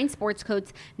 sweaters, 9 sports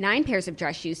coats, 9 pairs of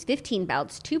dress shoes, 15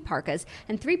 belts, 2 parkas,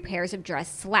 and 3 pairs of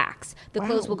dress slacks. The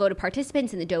clothes will go to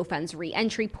participants in the Doe Fund's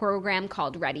re-entry program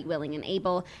called Ready, Willing, and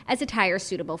Able as attire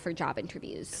suitable for job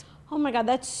interviews. Oh my God,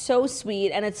 that's so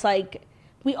sweet. And it's like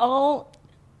we all,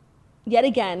 yet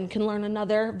again, can learn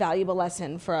another valuable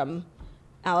lesson from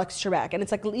Alex Trebek. And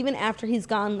it's like even after he's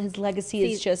gone, his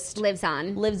legacy is just lives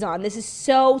on. This is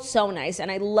so nice. And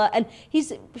I love, and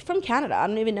he's from Canada. I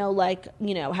don't even know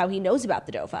how he knows about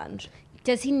the Doe Fund.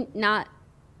 Does he not?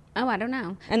 Oh, I don't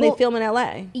know. And they film in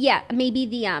LA. Yeah, maybe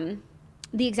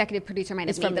the executive producer might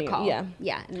have made the call.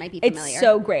 Yeah, it might be familiar. It's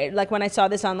so great. Like when I saw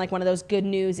this on like one of those good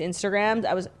news Instagrams,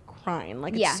 I was crying.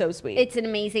 Like it's so sweet. It's an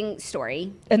amazing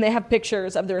story. And they have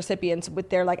pictures of the recipients with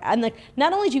their like, and like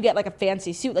not only do you get like a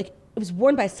fancy suit, like it was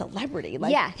worn by a celebrity.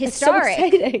 Like historic. It's so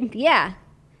exciting. Yeah.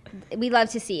 We love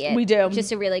to see it. We do.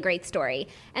 Just a really great story.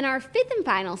 And our fifth and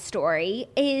final story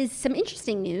is some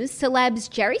interesting news. Celebs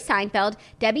Jerry Seinfeld,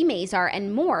 Debbie Mazar,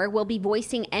 and more will be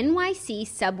voicing NYC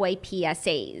subway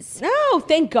PSAs. Oh,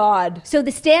 thank God. So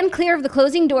the Stand Clear of the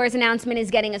Closing Doors announcement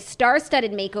is getting a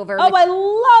star-studded makeover. Oh, I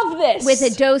love this. With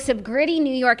a dose of gritty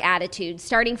New York attitude.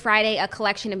 Starting Friday, a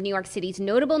collection of New York City's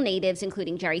notable natives,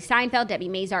 including Jerry Seinfeld, Debbie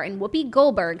Mazar, and Whoopi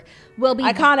Goldberg, will be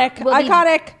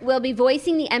will be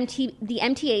voicing the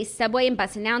MTA subway and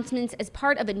bus announcements as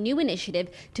part of a new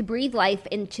initiative to breathe life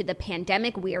into the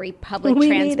pandemic-weary public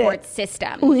transport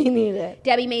system. We need it.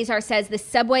 Debbie Mazar says, the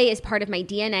subway is part of my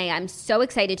DNA. I'm so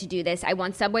excited to do this. I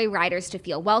want subway riders to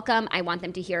feel welcome. I want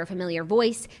them to hear a familiar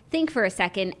voice, think for a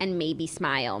second, and maybe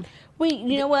smile. Wait,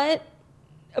 you know what?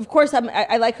 Of course,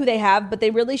 I like who they have, but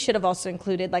they really should have also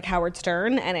included like Howard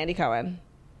Stern and Andy Cohen.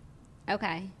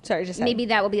 Okay. Sorry, just maybe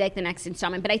that will be like the next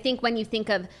installment. But I think when you think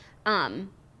of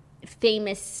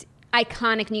famous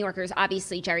iconic New Yorkers,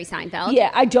 obviously Jerry Seinfeld.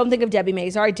 Yeah, I don't think of Debbie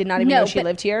Mazar. I did not even know she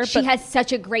lived here. She has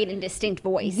such a great and distinct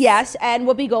voice. Yes, and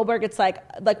Whoopi Goldberg, it's like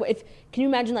if can you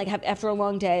imagine like after a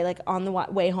long day, like on the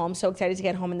way home, so excited to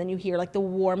get home, and then you hear like the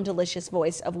warm, delicious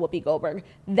voice of Whoopi Goldberg.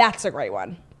 That's a great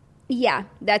one. Yeah,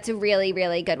 that's a really,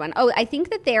 really good one. Oh, I think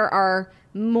that there are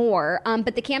more,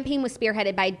 but the campaign was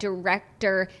spearheaded by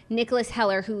director Nicholas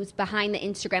Heller, who's behind the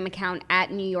Instagram account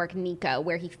at New York Nico,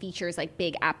 where he features like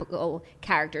big Apple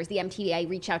characters. The MTA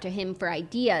reached out to him for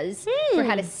ideas for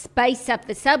how to spice up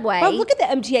the subway. Well, look at the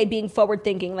MTA being forward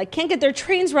thinking. Like, can't get their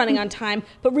trains running on time,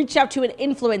 but reached out to an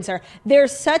influencer.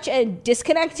 There's such a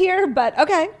disconnect here, but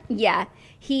okay. Yeah.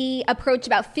 He approached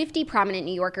about 50 prominent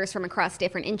New Yorkers from across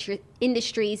different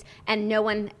industries, and no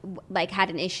one like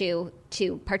had an issue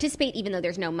to participate, even though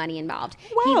there's no money involved.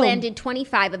 Wow. He landed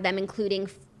 25 of them, including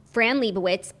Fran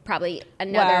Lebowitz, probably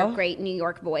another great New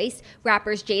York voice,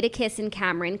 rappers Jada Kiss and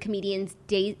Cameron, comedians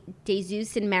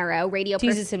DeZeus and Mero, radio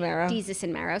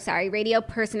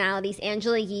personalities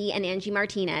Angela Yee and Angie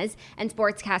Martinez, and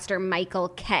sportscaster Michael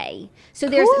Kay. So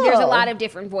there's a lot of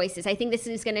different voices. I think this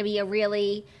is going to be a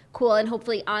really cool and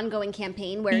hopefully ongoing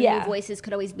campaign where new voices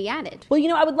could always be added. Well,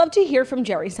 I would love to hear from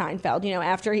Jerry Seinfeld,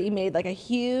 after he made like a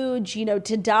huge,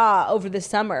 ta-da over the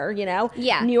summer,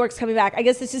 Yeah. New York's coming back. I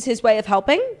guess this is his way of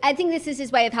helping. I think this is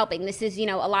his way of helping. This is, a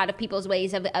lot of people's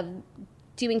ways of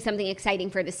doing something exciting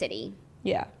for the city.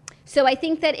 Yeah. So I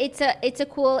think that it's a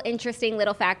cool, interesting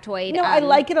little factoid. I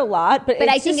like it a lot, but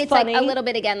I think it's funny. Like a little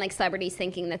bit, again, like celebrities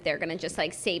thinking that they're going to just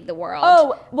like save the world.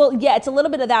 Oh, well, yeah, it's a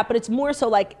little bit of that, but it's more so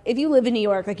like if you live in New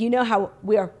York, like how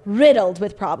we are riddled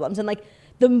with problems, and like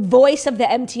the voice of the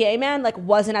MTA man like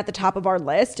wasn't at the top of our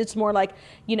list. It's more like,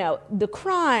 the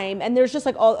crime, and there's just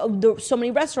like so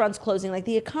many restaurants closing, like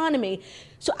the economy.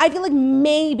 So I feel like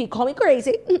maybe, call me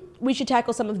crazy, we should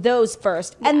tackle some of those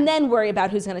first and then worry about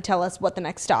who's going to tell us what the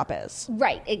next stop is.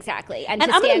 Right, exactly. And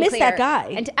I'm going to miss that guy.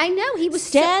 And I know he was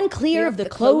stand clear of the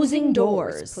closing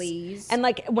doors, please. And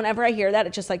like whenever I hear that,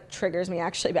 it just like triggers me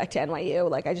actually back to NYU.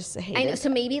 Like I just hate it. I know. So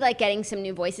maybe like getting some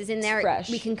new voices in there, fresh.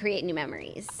 We can create new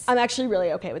memories. I'm actually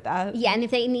really okay with that. Yeah, and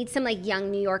if they need some like young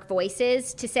New York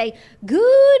voices to say,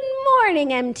 "Good morning,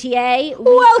 MTA.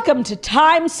 Welcome to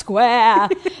Times Square,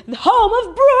 the home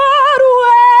of Broadway."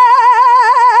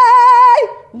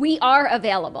 We are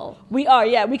available. We are,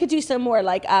 yeah. We could do some more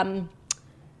like,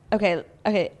 okay.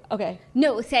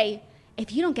 No, say,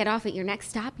 if you don't get off at your next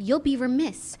stop, you'll be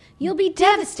remiss. You'll be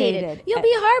devastated. You'll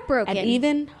be heartbroken. And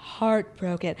even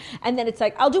heartbroken. And then it's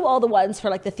like, I'll do all the ones for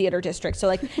like the theater district. So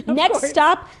like, next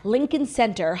stop, Lincoln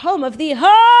Center, home of the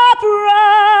opera.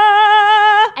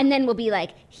 And then we'll be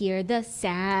like, hear the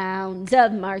sounds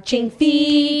of marching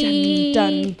feet.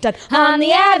 Dun, dun, dun. On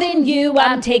the avenue,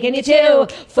 I'm taking you to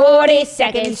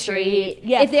 42nd Street.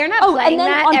 Yeah. If they're not playing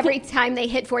that every time they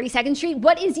hit 42nd Street,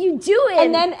 what is you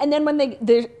doing? And then when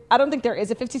there's, I don't think there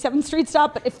is a 57th Street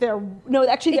stop, but if there, no,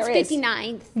 actually there is. It's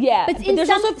 59th. Yeah, but there's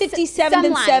also 57th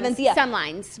and 7th. Yeah, some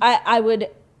lines. I would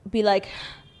be like,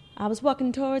 I was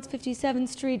walking towards 57th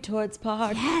Street, towards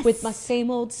Park, with my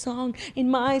same old song in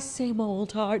my same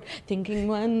old heart, thinking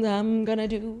when I'm gonna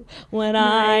do when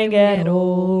I get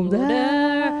older.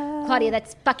 Claudia,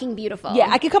 that's fucking beautiful. Yeah,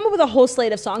 I could come up with a whole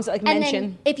slate of songs that like and mention.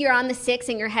 Then if you're on the 6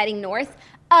 and you're heading north,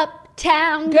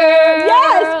 Uptown Girl.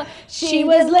 Yes! She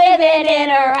was living in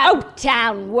her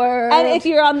uptown world. And if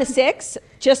you're on the 6,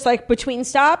 just like between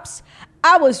stops,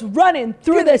 I was running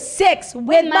through the 6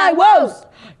 with my woes.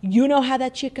 You know how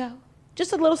that shit go.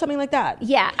 Just a little something like that.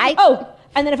 Yeah.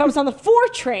 And then if I was on the 4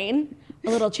 train, a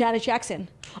little Janet Jackson.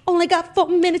 Only got 4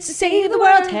 minutes to save the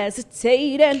world,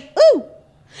 hesitating. Ooh.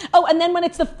 Oh, and then when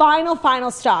it's the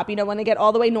final stop, when they get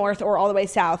all the way north or all the way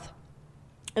south,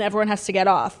 and everyone has to get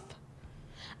off.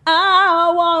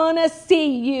 I wanna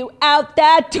see you out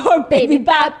that door, baby.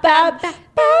 Bye, bye, bye,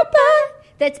 bye, bye.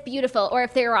 That's beautiful. Or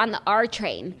if they were on the R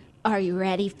train. Are you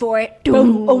ready for it?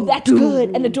 Boom. Oh, that's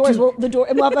good. And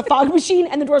we'll have a fog machine,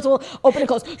 and the doors will open and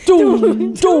close.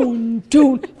 Doom, doom,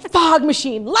 doom. Fog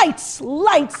machine. Lights,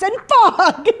 and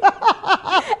fog.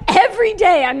 Every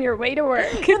day on your way to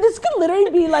work. This could literally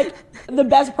be like the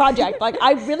best project. Like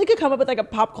I really could come up with like a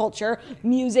pop culture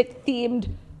music themed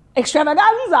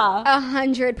extravaganza.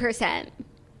 100%.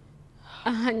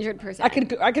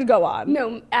 100%. I could go on.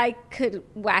 No, I could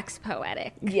wax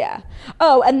poetic. Yeah.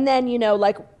 Oh, and then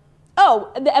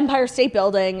the Empire State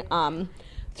Building.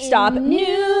 Stop. In New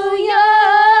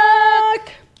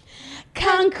York.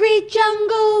 Concrete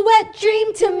jungle, wet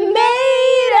dream tomato.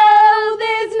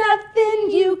 There's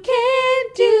nothing you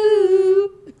can't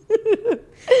do.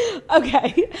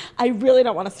 Okay, I really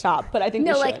don't want to stop, but I think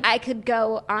we should. I could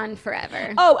go on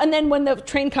forever. Oh, and then when the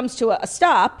train comes to a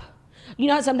stop, you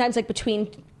know how sometimes like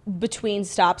between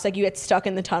stops, like you get stuck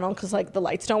in the tunnel because like the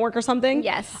lights don't work or something?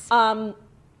 Yes.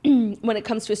 When it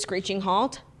comes to a screeching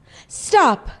halt,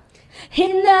 stop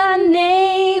in the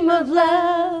name of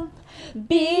love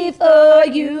before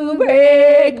you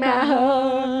break my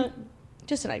heart.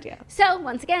 Just an idea. So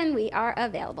once again, we are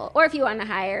available. Or if you want to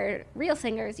hire real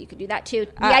singers, you could do that too.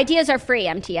 The ideas are free,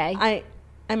 MTA.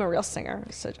 I'm a real singer,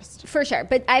 so just... For sure.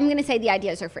 But I'm going to say the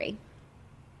ideas are free.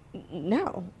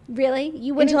 No. Really?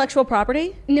 You wouldn't? Intellectual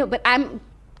property? No, but I'm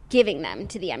giving them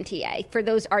to the MTA for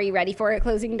those Are You Ready For It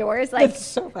closing doors. Like, that's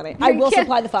so funny. I will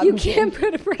supply the fog You machine. can't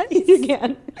put a price. You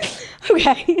can.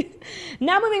 Okay.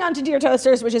 Now moving on to Dear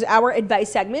Toasters, which is our advice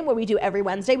segment where we do every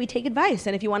Wednesday. We take advice.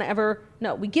 And if you want to ever...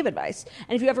 No, we give advice.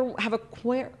 And if you ever have a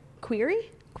query,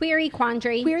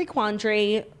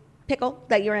 quandary, pickle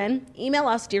that you're in, email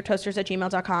us,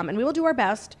 deartoasters@gmail.com, and we will do our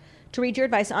best to read your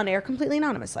advice on air completely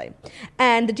anonymously.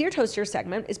 And the Dear Toasters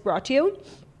segment is brought to you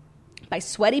by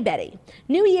Sweaty Betty.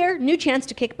 New year, new chance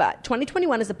to kick butt.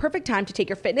 2021 is the perfect time to take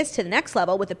your fitness to the next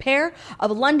level with a pair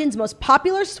of London's most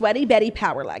popular Sweaty Betty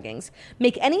power leggings.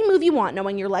 Make any move you want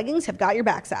knowing your leggings have got your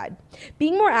backside.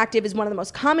 Being more active is one of the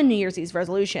most common New Year's Eve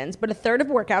resolutions, but a third of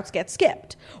workouts get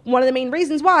skipped. One of the main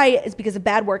reasons why is because of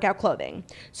bad workout clothing.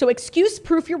 So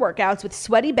excuse-proof your workouts with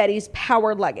Sweaty Betty's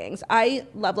powered leggings. I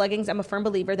love leggings. I'm a firm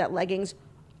believer that leggings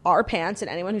are pants,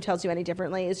 and anyone who tells you any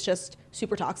differently is just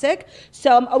super toxic.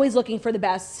 So I'm always looking for the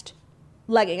best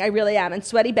legging. I really am. And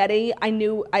Sweaty Betty,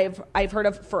 I've heard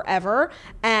of forever,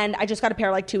 and I just got a pair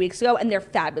like 2 weeks ago, and they're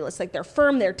fabulous. Like, they're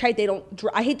firm, they're tight, they don't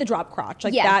I hate the drop crotch.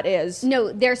 Like, that is...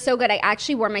 No, they're so good. I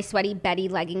actually wore my Sweaty Betty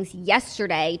leggings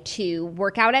yesterday to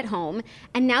work out at home,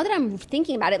 and now that I'm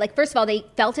thinking about it, like, first of all, they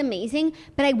felt amazing,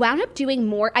 but I wound up doing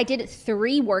more. I did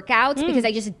 3 workouts because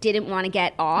I just didn't want to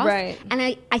get off. Right. And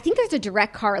I think there's a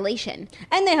direct correlation.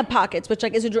 And they have pockets, which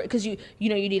like is because you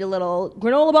need a little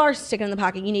granola bar, stick it in the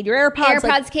pocket. You need your AirPods.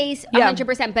 Case,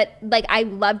 100%. But like, I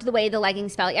loved the way the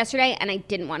leggings felt yesterday, and I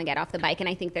didn't want to get off the bike. And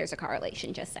I think there's a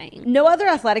correlation, just saying. No other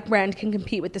athletic brand can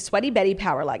compete with the Sweaty Betty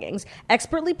power leggings.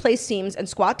 Expertly placed seams and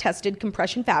squat-tested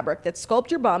compression fabric that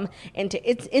sculpt your bum into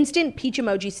its instant peach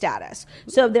emoji status.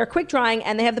 So they're quick drying,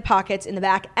 and they have the pockets in the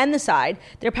back and the side.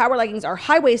 Their power leggings are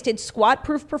high-waisted,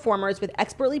 squat-proof performers with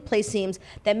expertly placed seams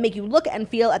that make you look and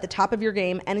feel at the top of your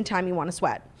game anytime you want to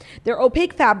sweat. Their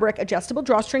opaque fabric, adjustable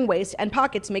drawstring waist, and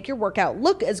pockets make your workout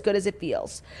look as good as it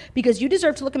feels. Because you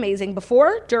deserve to look amazing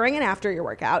before, during, and after your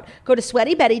workout, go to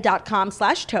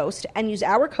sweatybetty.com/toast and use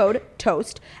our code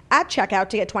TOAST at checkout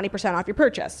to get 20% off your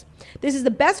purchase. This is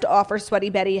the best offer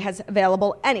Sweaty Betty has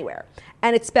available anywhere.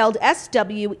 And it's spelled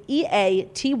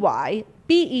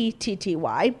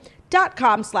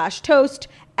SWEATYBETTY.com/toast.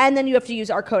 And then you have to use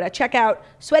our code at checkout,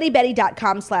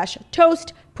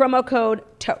 sweatybetty.com/toast, promo code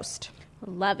TOAST.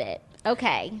 Love it.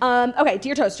 Okay. Okay,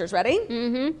 Dear Toasters, ready?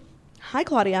 Mm-hmm. Hi,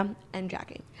 Claudia and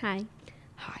Jackie. Hi.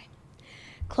 Hi.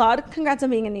 Claude, congrats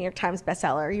on being a New York Times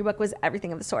bestseller. Your book was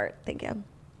everything of the sort. Thank you.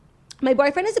 My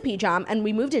boyfriend is a PJOM, and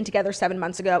we moved in together 7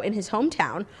 months ago in his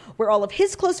hometown, where all of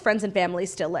his close friends and family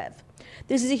still live.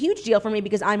 This is a huge deal for me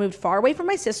because I moved far away from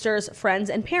my sisters, friends,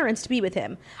 and parents to be with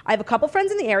him. I have a couple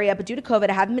friends in the area, but due to COVID,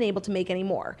 I haven't been able to make any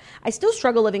more. I still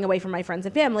struggle living away from my friends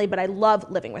and family, but I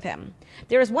love living with him.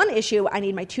 There is one issue I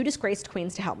need my 2 disgraced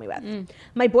queens to help me with.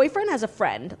 My boyfriend has a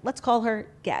friend. Let's call her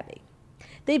Gabby.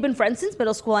 They've been friends since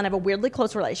middle school and have a weirdly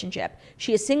close relationship.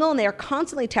 She is single and they are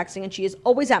constantly texting, and she is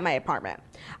always at my apartment.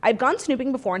 I've gone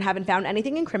snooping before and haven't found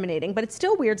anything incriminating, but it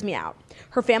still weirds me out.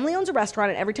 Her family owns a restaurant,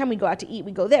 and every time we go out to eat,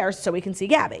 we go there so we can see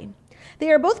Gabby.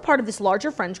 They are both part of this larger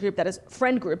friend group that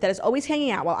is always hanging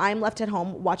out while I am left at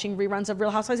home watching reruns of Real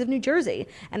Housewives of New Jersey,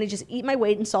 and I just eat my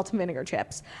weight in salt and vinegar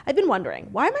chips. I've been wondering,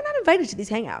 why am I not invited to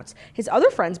these hangouts? His other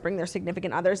friends bring their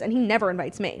significant others, and he never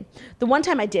invites me. The one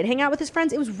time I did hang out with his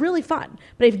friends, it was really fun,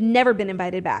 but I've never been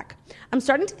invited back. I'm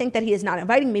starting to think that he is not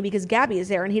inviting me because Gabby is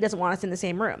there and he doesn't want us in the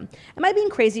same room. Am I being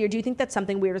crazy, or do you think that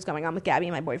something weird is going on with Gabby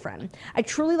and my boyfriend? I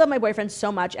truly love my boyfriend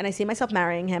so much, and I see myself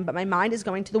marrying him, but my mind is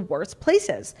going to the worst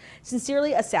places.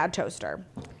 Sincerely, a sad toaster.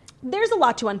 There's a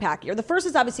lot to unpack here. The first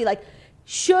is obviously like,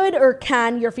 should or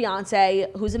can your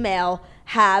fiance, who's a male,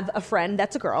 have a friend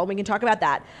that's a girl? We can talk about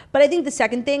that. But I think the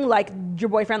second thing, like your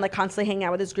boyfriend like constantly hanging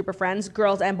out with his group of friends,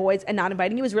 girls and boys, and not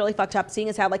inviting you is really fucked up, seeing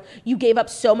as how like you gave up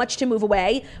so much to move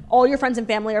away. All your friends and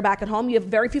family are back at home. You have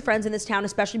very few friends in this town,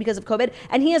 especially because of COVID.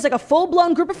 And he has like a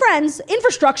full-blown group of friends,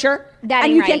 infrastructure,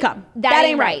 and you can't come. That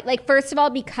ain't right. Like, first of all,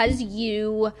 because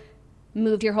you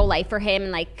moved your whole life for him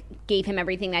and like gave him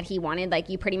everything that he wanted. Like,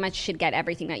 you pretty much should get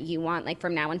everything that you want, like,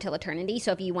 from now until eternity.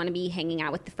 So if you want to be hanging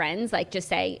out with the friends, like, just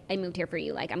say, I moved here for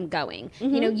you. Like, I'm going.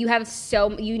 You know,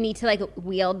 you need to, like,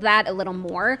 wield that a little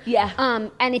more. Yeah.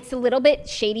 And it's a little bit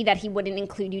shady that he wouldn't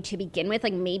include you to begin with.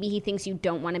 Like, maybe he thinks you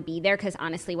don't want to be there because,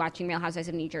 honestly, watching Real Housewives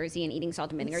of New Jersey and eating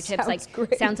salt and vinegar chips, like,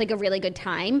 great. sounds like a really good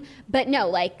time. But no,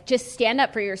 like, just stand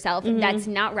up for yourself. That's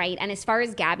not right. And as far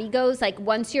as Gabby goes, like,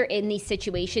 once you're in these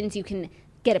situations, you can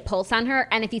get a pulse on her.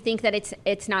 And if you think that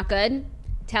it's not good,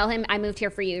 tell him, I moved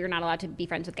here for you. You're not allowed to be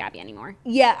friends with Gabby anymore.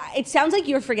 Yeah, it sounds like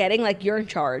you're forgetting, like, you're in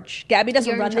charge. Gabby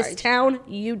doesn't run this town.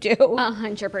 You do.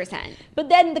 100%. But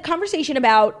then the conversation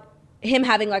about him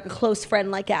having, like, a close friend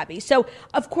like Gabby. So,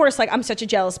 of course, like, I'm such a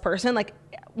jealous person. Like,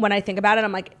 when I think about it,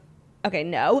 I'm like, okay,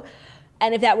 no.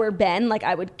 And if that were Ben, like,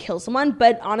 I would kill someone.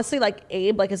 But honestly, like,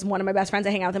 Abe, like, is one of my best friends. I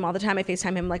hang out with him all the time. I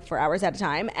FaceTime him, like, for hours at a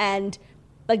time. And,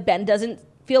 like, Ben doesn't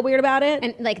feel weird about it.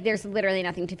 And, like, there's literally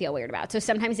nothing to feel weird about. So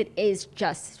sometimes it is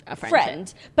just a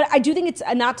friend. But I do think it's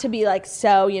not to be, like,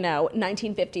 so,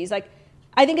 1950s. Like,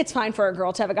 I think it's fine for a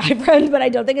girl to have a guy friend, but I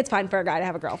don't think it's fine for a guy to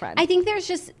have a girlfriend. I think there's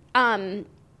just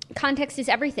context is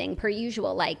everything, per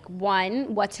usual. Like,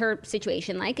 one, what's her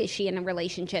situation like? Is she in a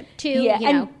relationship? Two,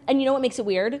 yeah, and you know what makes it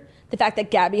weird? The fact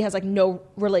that Gabby has, like, no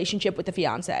relationship with the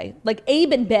fiance. Like,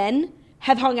 Abe and Ben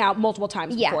have hung out multiple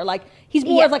times before. Like, he's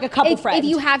more of, like, a couple friend. If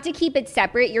you have to keep it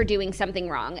separate, you're doing something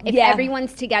wrong. If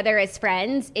everyone's together as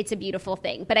friends, it's a beautiful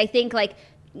thing. But I think, like,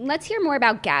 let's hear more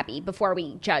about Gabby before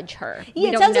we judge her. Yeah,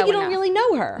 it sounds like you don't really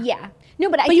know her. Yeah. No,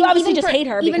 but you obviously just hate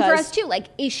her. Even for us, too. Like,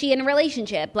 is she in a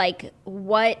relationship? Like,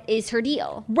 what is her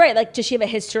deal? Right. Like, does she have a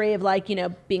history of, like, being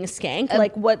a skank?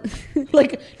 Like, what?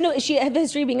 Like, no, does she have a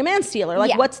history of being a man stealer?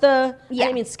 Like, what's the... Yeah.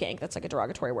 I mean, skank, that's, like, a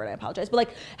derogatory word. I apologize. But, like,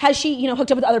 has she,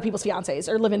 hooked up with other people's fiancés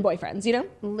or live-in boyfriends,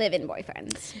 Live-in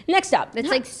boyfriends. Next up. It's,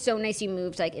 like, so nice you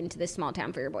moved, like, into this small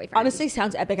town for your boyfriend. Honestly,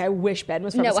 sounds epic. I wish Ben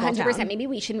was from a small 100%. town. Maybe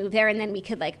we should move there, and then we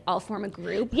could, like, all form a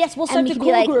group. Yes, we'll start a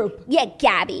cool group. Yeah,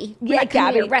 Gabby. Yeah,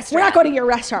 Gabby. We're not going to your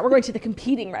restaurant. We're going to the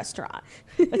competing restaurant.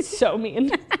 That's so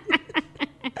mean.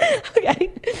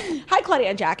 Okay. Hi, Claudia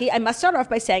and Jackie. I must start off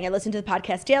by saying I listen to the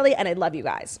podcast daily and I love you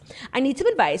guys. I need some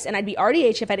advice and I'd be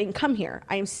RDH if I didn't come here.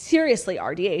 I am seriously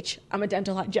RDH. I'm a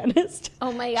dental hygienist.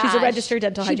 Oh my gosh. She's a registered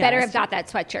dental hygienist. She better have got that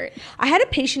sweatshirt. I had a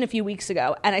patient a few weeks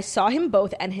ago and I saw him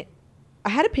both and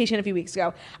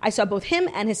I saw both him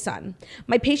and his son.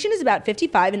 My patient is about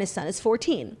 55 and his son is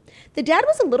 14. The dad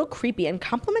was a little creepy and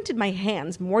complimented my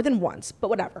hands more than once, but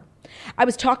whatever. I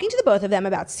was talking to the both of them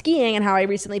about skiing and how I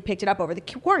recently picked it up over the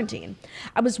quarantine.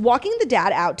 I was walking the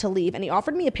dad out to leave and he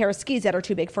offered me a pair of skis that are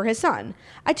too big for his son.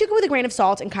 I took it with a grain of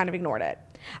salt and kind of ignored it.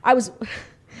 I was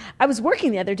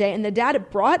working the other day and the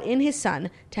dad brought in his son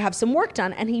to have some work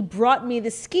done and he brought me the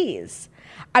skis.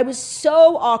 I was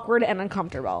so awkward and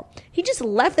uncomfortable. He just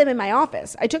left them in my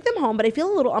office. I took them home, but I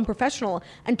feel a little unprofessional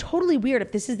and totally weird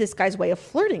if this is this guy's way of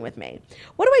flirting with me.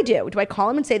 What do I do? Do I call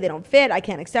him and say they don't fit, I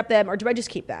can't accept them, or do I just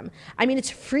keep them? I mean, it's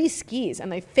free skis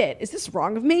and they fit. Is this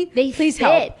wrong of me? Please fit.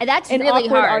 Help. That's An really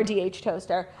awkward hard. RDH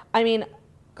toaster. I mean,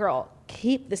 girl,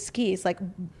 keep the skis. Like,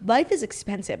 life is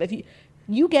expensive. If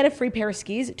you get a free pair of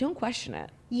skis, don't question it.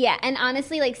 Yeah, and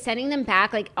honestly, like, sending them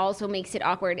back, like, also makes it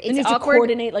awkward. It's and you have awkward. to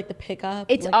coordinate, like, the pickup.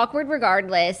 It's like, awkward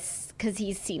regardless because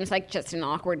he seems like just an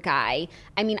awkward guy.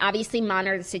 I mean, obviously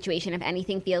monitor the situation. If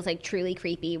anything feels like truly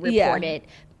creepy, report it.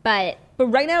 But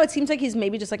right now, it seems like he's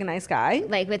maybe just like a nice guy.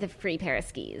 Like with a free pair of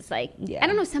skis. Like, I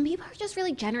don't know. Some people are just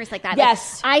really generous like that.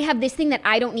 Yes. Like, I have this thing that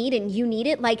I don't need and you need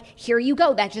it. Like, here you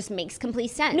go. That just makes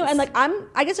complete sense. No, and like,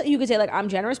 I guess you could say, like, I'm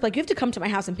generous, but like, you have to come to my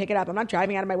house and pick it up. I'm not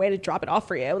driving out of my way to drop it off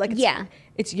for you. Like,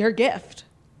 it's your gift.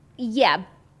 Yeah.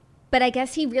 But I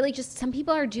guess he really just, some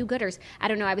people are do-gooders. I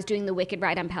don't know. I was doing the Wicked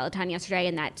ride on Peloton yesterday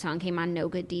and that song came on, No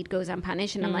Good Deed Goes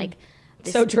Unpunished. And I'm like,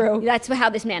 so true. That's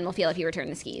how this man will feel if you return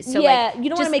the skis. So yeah, like, you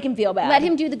don't want to make him feel bad. Let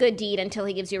him do the good deed until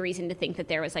he gives you a reason to think that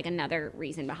there was like another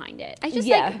reason behind it. I just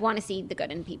like want to see the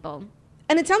good in people.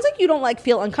 And it sounds like you don't like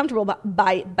feel uncomfortable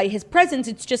by his presence.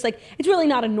 It's just like, it's really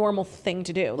not a normal thing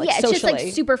to do. Like, yeah, it's socially. just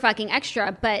like super fucking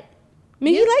extra. But I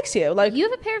mean, he likes you. Like, you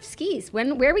have a pair of skis. Where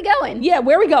are we going? Yeah,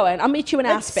 where are we going? I'll meet you in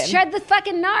Let's Aspen. shred the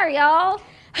fucking gnar, y'all.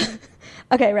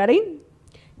 Okay, ready?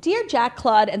 Dear Jack,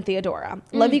 Claude, and Theodora,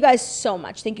 love you guys so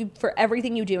much. Thank you for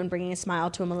everything you do and bringing a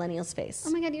smile to a millennial's face. Oh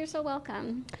my God, you're so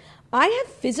welcome. I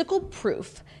have physical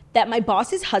proof that my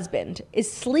boss's husband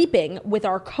is sleeping with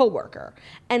our coworker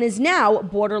and is now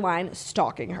borderline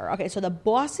stalking her. Okay, so the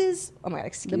boss's, oh my God,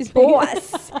 excuse me.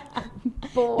 Boss.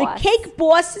 The cake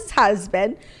boss's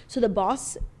husband. So the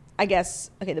boss, I guess,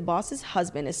 okay, the boss's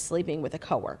husband is sleeping with a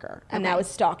coworker and now is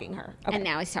stalking her. Okay. And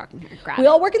now he's stalking her. We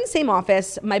all work in the same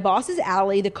office. My boss is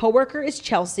Allie, the coworker is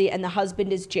Chelsea, and the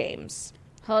husband is James.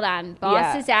 Hold on. Boss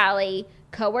Yeah. is Allie.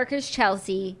 Co-worker's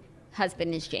Chelsea.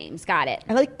 Husband is James. Got it.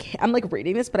 I'm like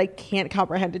reading this, but I can't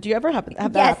comprehend it. Do you ever have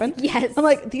that Yes, happen? yes. I'm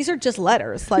like, these are just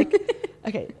letters. Like,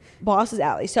 okay, boss is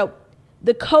Allie. So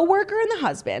the coworker and the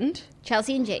husband.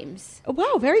 Chelsea and James. Oh,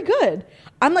 wow, very good.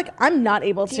 I'm like, I'm not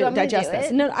able you to want me to digest do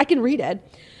this. it? No, I can read it.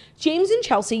 James and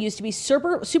Chelsea used to be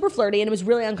super flirty, and it was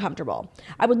really uncomfortable.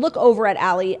 I would look over at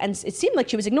Allie, and it seemed like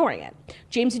she was ignoring it.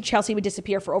 James and Chelsea would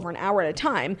disappear for over an hour at a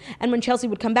time, and when Chelsea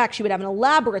would come back, she would have an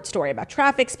elaborate story about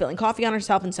traffic, spilling coffee on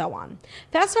herself, and so on.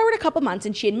 Fast forward a couple months,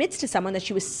 and she admits to someone that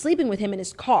she was sleeping with him in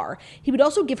his car. He would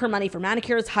also give her money for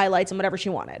manicures, highlights, and whatever she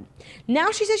wanted. Now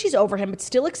she says she's over him, but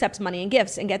still accepts money and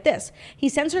gifts, and get this. He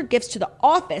sends her gifts to the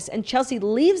office, and Chelsea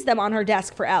leaves them on her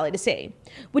desk for Allie to see.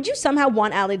 Would you somehow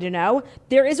want Allie to know?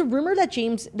 There is a rumor that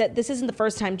this isn't the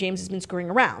first time James has been screwing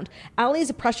around. Allie is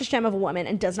a precious gem of a woman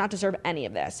and does not deserve any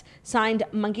of this. Signed,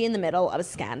 monkey in the middle of a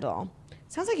scandal.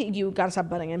 Sounds like you gotta stop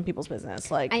butting in people's business.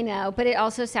 Like, I know, but it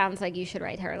also sounds like you should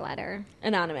write her a letter.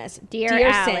 Anonymous. Dear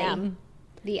Allie, Sam.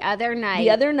 The other night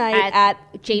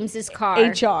at James's car.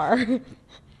 HR.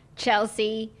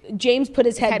 Chelsea. James put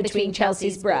his head between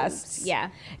Chelsea's breasts. Boobs. Yeah.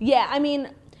 Yeah, I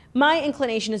mean, my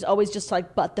inclination is always just to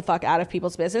like butt the fuck out of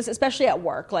people's business, especially at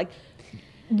work. Like,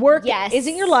 work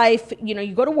isn't your life. You know,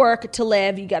 you go to work to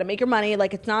live. You got to make your money.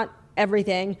 Like, it's not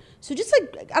everything. So just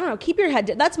like, I don't know, keep your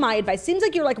head. That's my advice. Seems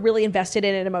like you're like really invested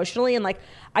in it emotionally. And like,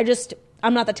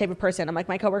 I'm not that type of person. I'm like,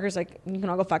 my coworkers, like, you can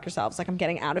all go fuck yourselves. Like, I'm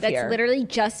getting out of here. That's literally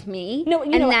just me. No,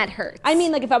 you know, that hurts. I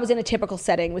mean, like, if I was in a typical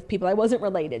setting with people I wasn't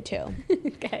related to.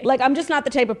 Okay. Like, I'm just not the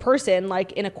type of person,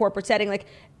 like, in a corporate setting, like,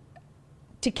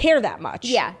 to care that much.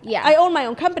 Yeah, yeah. I own my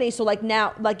own company, so like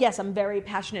now, like, yes, I'm very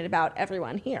passionate about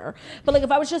everyone here. But like,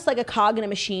 if I was just like a cog in a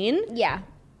machine, yeah,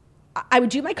 I would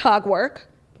do my cog work,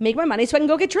 make my money so I can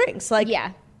go get drinks. Like,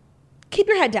 yeah. Keep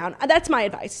your head down. That's my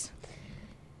advice.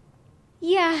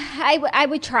 Yeah, I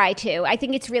would try to. I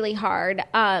think it's really hard.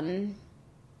 And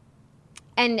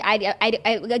I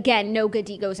again, no good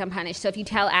deed goes unpunished. So if you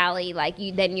tell Allie, like,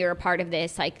 then you're a part of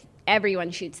this, like,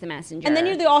 everyone shoots the messenger. And then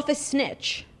you're the office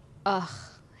snitch. Ugh,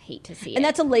 hate to see it. And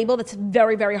that's a label that's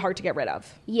very, very hard to get rid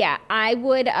of. Yeah, I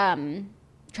would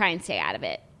try and stay out of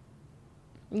it.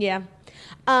 Yeah.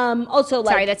 Also,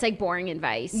 like, sorry, that's like boring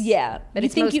advice. Yeah, but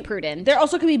it's most prudent. There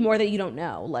also could be more that you don't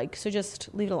know. Like, so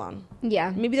just leave it alone.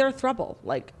 Yeah, maybe they're a throuble.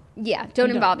 Like, yeah,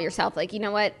 don't involve yourself. Like, you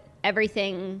know what?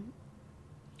 Everything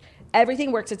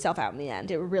works itself out in the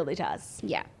end. It really does.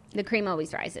 Yeah, the cream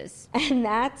always rises. And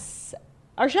that's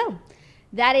our show.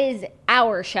 That is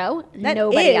our show. That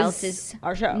Nobody is else's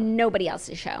our show. Nobody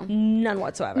else's show. None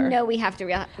whatsoever. No, we have to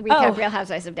recap Real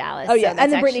Housewives of Dallas. Oh yeah, so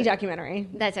and the Britney documentary.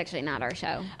 That's actually not our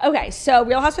show. Okay, so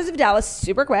Real Housewives of Dallas,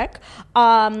 super quick,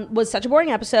 was such a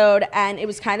boring episode, and it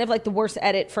was kind of like the worst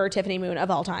edit for Tiffany Moon of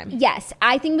all time. Yes,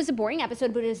 I think it was a boring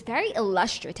episode, but it was very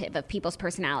illustrative of people's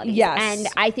personalities. Yes. And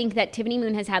I think that Tiffany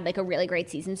Moon has had like a really great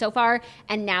season so far,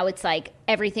 and now it's like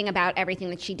everything about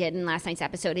everything that she did in last night's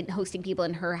episode and hosting people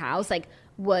in her house, like,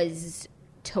 was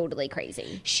totally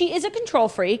crazy. She is a control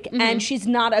freak, and she's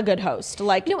not a good host.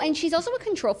 Like, no, and she's also a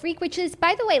control freak, which is,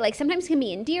 by the way, like, sometimes can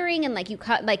be endearing, and like you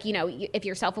cut, like, you know, if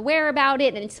you're self-aware about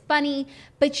it and it's funny.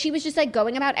 But she was just like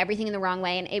going about everything in the wrong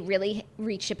way, and it really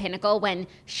reached a pinnacle when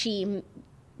she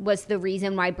was the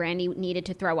reason why Brandy needed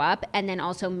to throw up, and then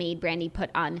also made Brandy put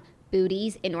on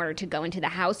booties in order to go into the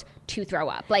house to throw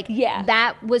up. Like, yeah,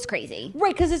 that was crazy.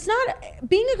 Right, because it's not,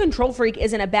 being a control freak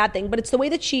isn't a bad thing, but it's the way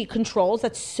that she controls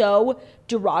that's so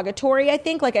derogatory, I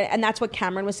think. Like, and that's what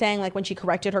Cameron was saying, like, when she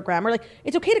corrected her grammar. Like,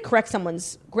 it's okay to correct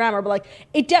someone's grammar, but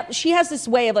like, she has this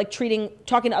way of like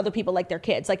talking to other people like they're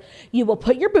kids. Like, you will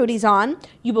put your booties on,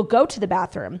 you will go to the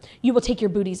bathroom, you will take your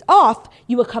booties off,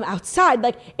 you will come outside.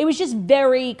 Like, it was just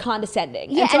very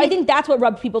condescending. Yeah, and so I think that's what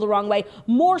rubbed people the wrong way.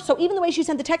 More so, even the way she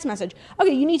sent the text message.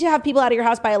 Okay, you need to have people out of your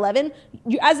house by 11.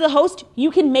 As the host,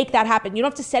 you can make that happen. You don't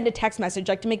have to send a text message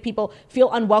like to make people feel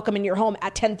unwelcome in your home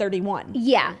at 10:31.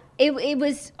 Yeah, it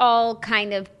was all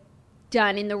kind of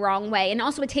done in the wrong way. And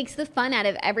also, it takes the fun out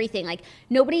of everything. Like,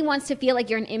 nobody wants to feel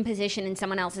like you're an imposition in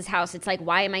someone else's house. It's like,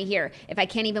 why am I here? If I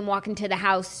can't even walk into the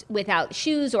house without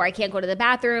shoes, or I can't go to the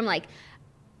bathroom, like,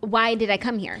 why did I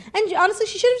come here? And honestly,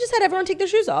 she should have just had everyone take their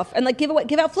shoes off and like give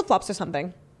out flip-flops or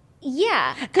something.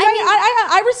 Yeah. Because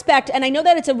I respect, and I know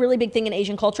that it's a really big thing in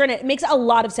Asian culture, and it makes a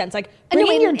lot of sense. Like,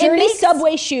 bringing your dirty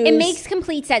subway shoes. It makes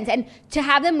complete sense. And to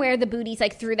have them wear the booties,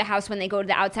 like, through the house when they go to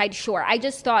the outside, sure. I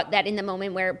just thought that in the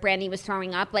moment where Brandy was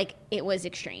throwing up, like, it was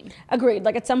extreme. Agreed.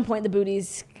 Like, at some point, the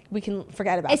booties, we can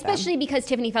forget about Especially them. Because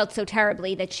Tiffany felt so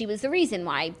terribly that she was the reason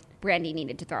why Brandy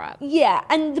needed to throw up. Yeah,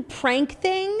 and the prank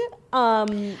thing,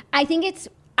 I think it's...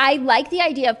 I like the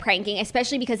idea of pranking,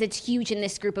 especially because it's huge in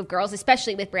this group of girls,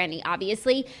 especially with Brandy,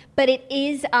 obviously. But it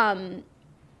is,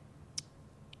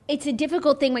 it's a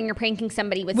difficult thing when you're pranking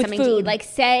somebody with something food. to eat. Like,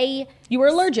 say You were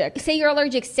allergic. say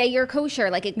you're kosher.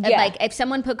 Like, like if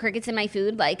someone put crickets in my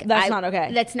food, like That's not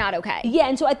okay. That's not okay. Yeah,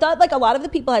 and so I thought like a lot of the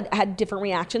people had different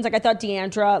reactions. Like I thought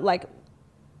Deandra like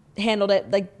handled it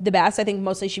like the best. I think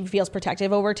mostly she feels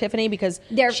protective over Tiffany because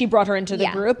she brought her into the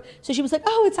group. So she was like,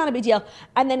 oh, it's not a big deal.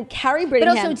 And then Carrie Brittingham.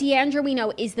 But also Deandra, we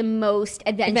know, is the most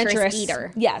adventurous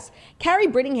eater. Yes. Carrie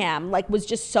Brittingham like was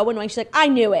just so annoying. She's like, I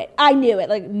knew it.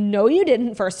 Like, no, you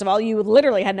didn't. First of all, you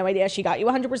literally had no idea. She got you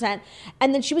 100%.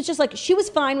 And then she was just like, she was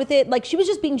fine with it. Like she was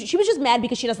just mad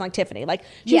because she doesn't like Tiffany. Like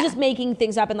she was just making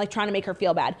things up and like trying to make her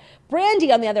feel bad.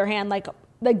 Brandy, on the other hand, like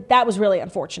that was really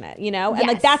unfortunate, you know? And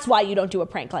like that's why you don't do a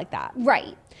prank like that.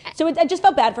 Right. So I just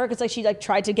felt bad for her because like she like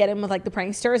tried to get in with like the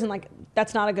pranksters and like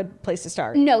that's not a good place to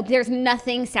start. No, there's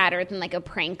nothing sadder than like a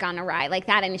prank on a ride like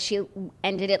that, and she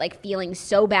ended it like feeling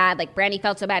so bad. Like Brandy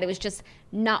felt so bad. It was just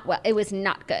not well. It was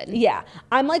not good. Yeah,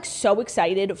 I'm like so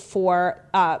excited for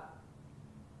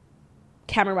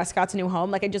Cameron Westcott's new home.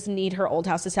 Like I just need her old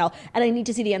house to sell and I need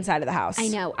to see the inside of the house. I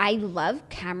know. I love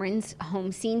Cameron's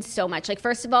home scene so much. Like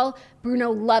first of all,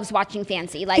 Bruno loves watching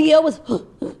Fancy. Like Theo was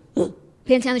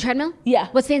Fancy on the treadmill? Yeah.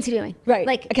 What's Fancy doing? Right.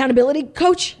 Like accountability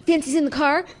coach. Fancy's in the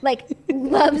car. Like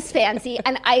loves Fancy.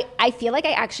 And I feel like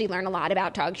I actually learn a lot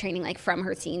about dog training like from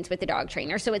her scenes with the dog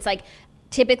trainer. So it's like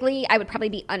typically I would probably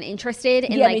be uninterested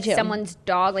in like someone's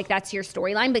dog. Like that's your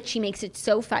storyline, but she makes it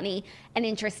so funny and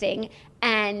interesting.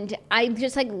 And I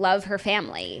just like love her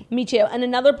family. Me too. And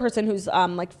another person who's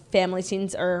like family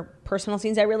scenes or personal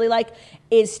scenes I really like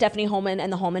is Stephanie Holman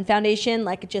and the Holman Foundation.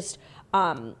 Like just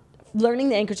learning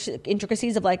the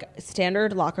intricacies of like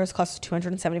standard lockers cost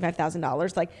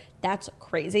 $275,000. Like that's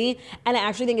crazy. And I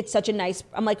actually think it's such a nice,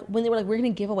 I'm like, when they were like, we're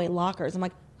going to give away lockers, I'm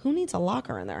like, who needs a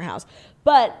locker in their house?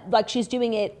 But like she's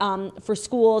doing it for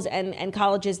schools and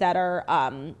colleges that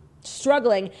are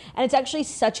struggling. And it's actually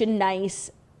such a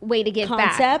nice way to give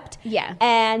concept. Back. Yeah.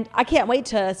 And I can't wait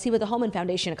to see what the Holman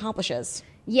Foundation accomplishes.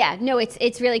 Yeah, no,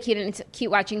 it's really cute, and it's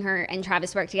cute watching her and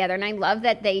Travis work together. And I love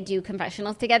that they do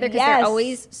confessionals together because they're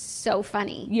always so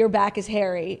funny. Your back is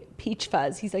hairy. Peach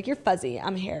fuzz. He's like, you're fuzzy.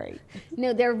 I'm hairy.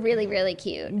 No, they're really, really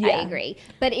cute. Yeah. I agree.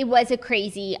 But it was a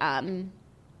crazy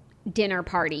dinner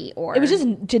party, or it was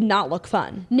just did not look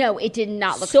fun. No, it did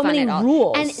not look so fun many at all.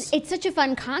 rules, and it's such a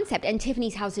fun concept. And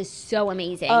Tiffany's house is so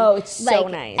amazing. Oh, it's so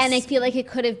nice. And I feel like it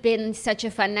could have been such a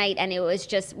fun night, and it was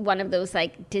just one of those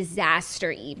like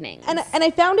disaster evenings. And I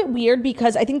found it weird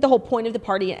because I think the whole point of the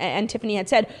party, and Tiffany had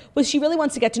said, was she really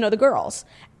wants to get to know the girls,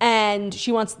 and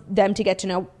she wants them to get to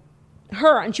know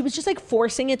her, and she was just like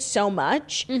forcing it so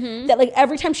much that like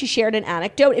every time she shared an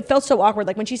anecdote it felt so awkward.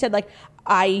 Like when she said like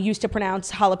I used to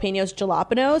pronounce jalapenos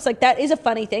jalapenos, like that is a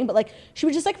funny thing, but like she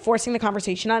was just like forcing the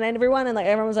conversation on everyone, and like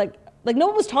everyone was like no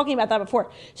one was talking about that before.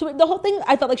 So the whole thing,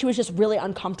 I felt like she was just really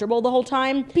uncomfortable the whole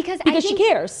time because she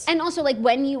cares. And also like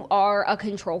when you are a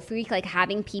control freak, like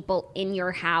having people in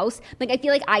your house, like I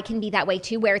feel like I can be that way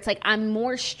too, where it's like I'm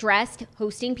more stressed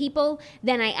hosting people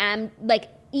than I am like.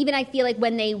 Even I feel like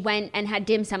when they went and had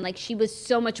dim sum, like she was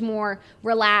so much more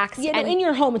relaxed. Yeah, and in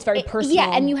your home, it's very personal.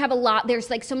 Yeah, and you have a lot, there's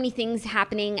like so many things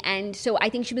happening. And so I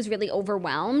think she was really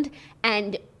overwhelmed,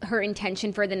 and her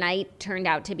intention for the night turned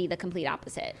out to be the complete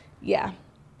opposite. Yeah.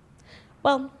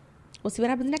 Well, we'll see what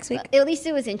happens next week. At least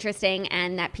it was interesting,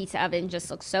 and that pizza oven just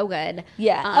looks so good.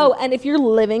 Yeah. And if you're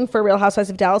living for Real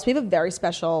Housewives of Dallas, we have a very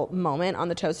special moment on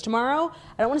the toast tomorrow.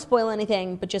 I don't want to spoil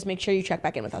anything, but just make sure you check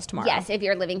back in with us tomorrow. Yes, if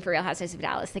you're living for Real Housewives of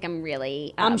Dallas, like I'm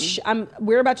really.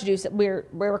 We're about to do. We're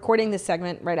recording this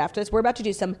segment right after this. We're about to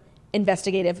do some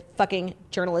investigative fucking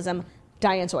journalism.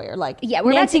 Diane Sawyer, like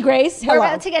we're Nancy Grace. We're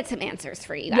about to get some answers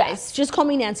for you guys. Yes, just call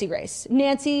me Nancy Grace.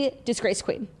 Nancy Disgrace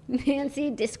Queen.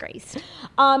 Nancy Disgraced.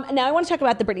 Now I want to talk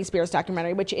about the Britney Spears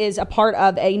documentary, which is a part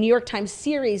of a New York Times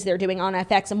series they're doing on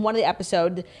FX, and one of the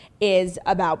episodes is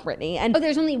about Britney. And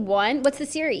there's only one. What's the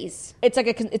series? It's like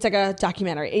a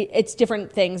documentary. It's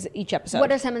different things each episode.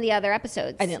 What are some of the other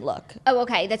episodes? I didn't look. Oh,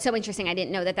 okay. That's so interesting. I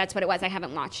didn't know that that's what it was. I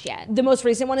haven't watched yet. The most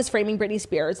recent one is Framing Britney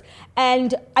Spears,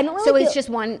 and I don't really. So it's just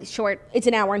one short. It's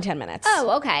an hour and 10 minutes.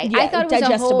 Oh, okay. Yeah, I thought it was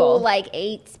digestible. a whole like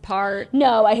 8-part.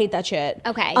 No, I hate that shit.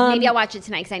 Okay, maybe I'll watch it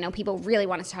tonight because I know people really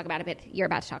want us to talk about it, but you're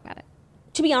about to talk about it.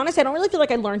 to be honest, I don't really feel like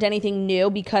I learned anything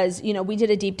new because, you know, we did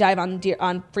a deep dive on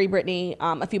Free Britney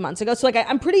a few months ago. So, like,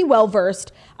 I'm pretty well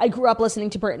versed. I grew up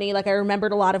listening to Britney. Like, I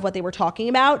remembered a lot of what they were talking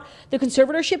about. The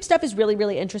conservatorship stuff is really,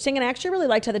 really interesting. And I actually really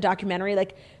liked how the documentary,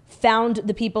 like, found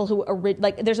the people who,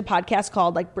 like, there's a podcast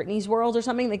called, like, Britney's World or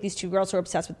something. Like, these two girls who are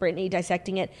obsessed with Britney,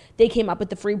 dissecting it. They came up with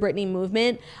the Free Britney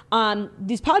movement.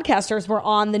 These podcasters were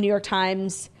on the New York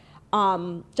Times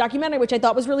documentary, which I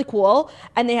thought was really cool.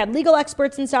 And they had legal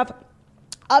experts and stuff.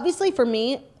 Obviously, for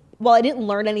me, while I didn't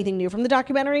learn anything new from the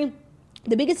documentary,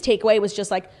 the biggest takeaway was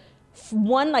just, like,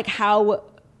 one, like, how,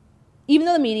 even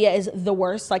though the media is the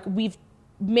worst, like, we've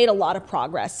made a lot of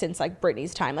progress since, like,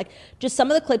 Britney's time. Like, just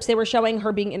some of the clips they were showing,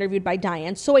 her being interviewed by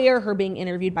Diane Sawyer, her being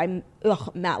interviewed by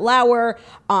Matt Lauer,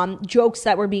 jokes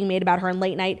that were being made about her in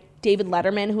late night. David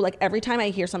Letterman, who, like, every time I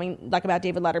hear something, like, about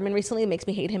David Letterman recently, it makes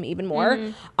me hate him even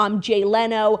more. Jay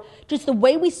Leno, just the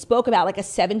way we spoke about, like, a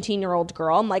 17-year-old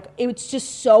girl. I'm like, it's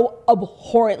just so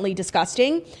abhorrently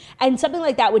disgusting. And something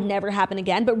like that would never happen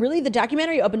again. But really, the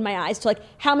documentary opened my eyes to, like,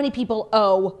 how many people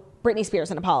owe Britney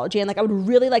Spears an apology. And, like, I would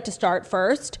really like to start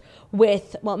first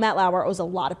with, well, Matt Lauer owes a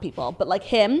lot of people, but, like,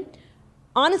 him,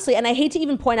 honestly, and I hate to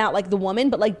even point out, like, the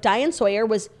woman, but, like, Diane Sawyer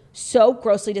was so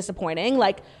grossly disappointing.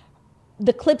 Like,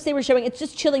 the clips they were showing, it's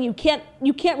just chilling. You can't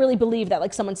really believe that,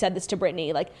 like, someone said this to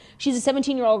Britney. Like, she's a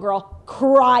 17-year-old girl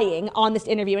crying on this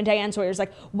interview, and Diane Sawyer's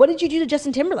like, what did you do to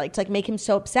Justin Timberlake to, like, make him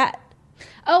so upset?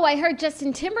 Oh, I heard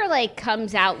Justin Timberlake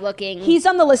comes out looking... He's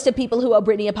on the list of people who owe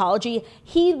Britney apology.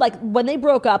 He, like, when they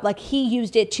broke up, like, he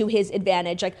used it to his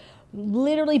advantage. Like,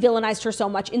 literally villainized her so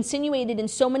much, insinuated in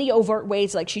so many overt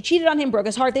ways, like, she cheated on him, broke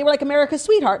his heart. They were, like, America's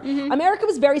sweetheart. America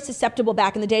was very susceptible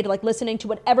back in the day to, like, listening to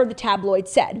whatever the tabloid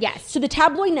said. Yes. So the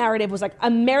tabloid narrative was, like,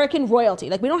 American royalty.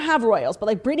 Like, we don't have royals, but,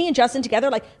 like, Britney and Justin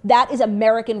together, like, that is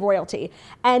American royalty.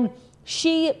 And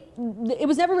it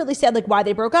was never really said, like, why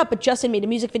they broke up, but Justin made a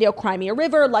music video, Cry Me a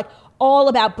River, like, all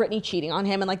about Britney cheating on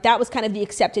him. And, like, that was kind of the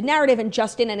accepted narrative, and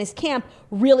Justin and his camp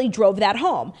really drove that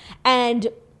home. And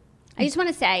I just want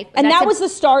to say... And that was the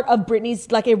start of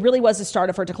Britney's, like, it really was the start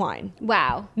of her decline.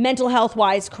 Wow. Mental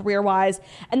health-wise, career-wise.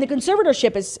 And the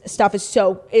conservatorship stuff is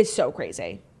so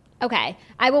crazy. Okay.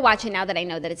 I will watch it now that I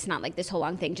know that it's not, like, this whole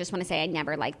long thing. Just want to say I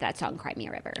never liked that song, Cry Me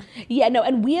a River. Yeah, no,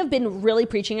 and we have been really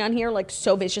preaching on here, like,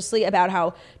 so viciously about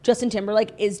how Justin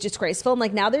Timberlake is disgraceful. And,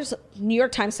 like, now there's New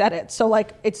York Times said it. So,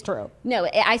 like, it's true. No,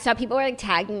 I saw people were, like,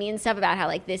 tagging me and stuff about how,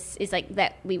 like, this is, like,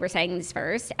 that we were saying this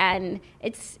first. And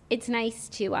it's nice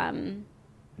to...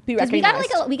 be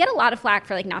recognized. We got a lot of flack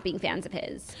for, like, not being fans of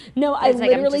his. No, I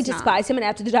literally despise him, and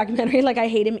after the documentary, like, I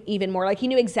hate him even more. Like, he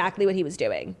knew exactly what he was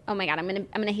doing. Oh my God, I'm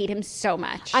gonna hate him so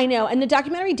much. I know, and the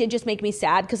documentary did just make me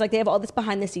sad because, like, they have all this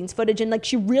behind the scenes footage, and, like,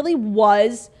 she really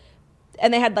was,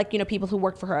 and they had, like, you know, people who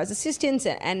worked for her as assistants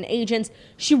and agents.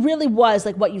 She really was,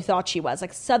 like, what you thought she was,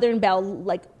 like, Southern Belle,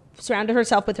 like, surrounded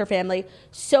herself with her family,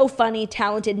 so funny,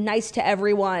 talented, nice to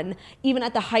everyone, even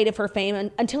at the height of her fame,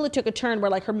 and until it took a turn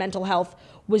where, like, her mental health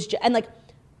was and, like,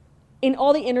 in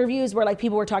all the interviews where, like,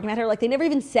 people were talking about her, like, they never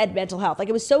even said mental health. Like,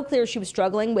 it was so clear she was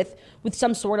struggling with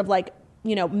some sort of, like,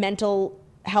 you know, mental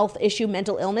health issue,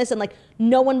 mental illness, and, like,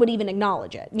 no one would even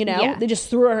acknowledge it, you know? Yeah. They just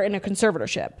threw her in a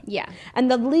conservatorship. Yeah. And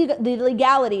the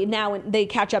legality, now they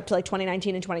catch up to, like,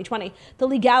 2019 and 2020, the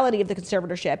legality of the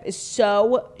conservatorship is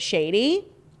so shady.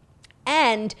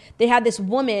 And they had this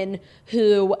woman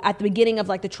who, at the beginning of,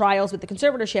 like, the trials with the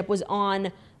conservatorship, was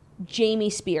on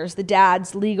Jamie Spears, the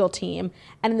dad's legal team.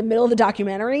 And in the middle of the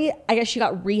documentary, I guess she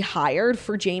got rehired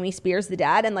for Jamie Spears, the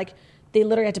dad. And, like, they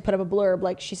literally had to put up a blurb,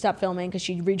 like, she stopped filming because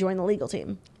she rejoined the legal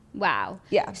team. Wow.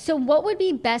 Yeah. So what would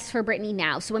be best for Britney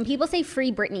now? So when people say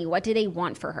free Britney, what do they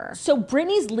want for her? So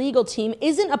Britney's legal team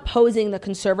isn't opposing the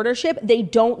conservatorship. They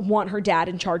don't want her dad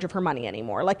in charge of her money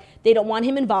anymore. Like, they don't want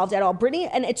him involved at all. Britney,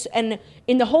 and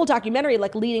in the whole documentary,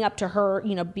 like, leading up to her,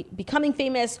 you know, becoming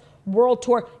famous, world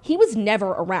tour, he was never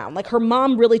around. Like, her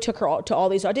mom really took her to all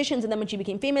these auditions, and then when she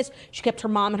became famous, she kept her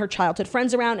mom and her childhood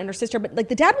friends around and her sister, but, like,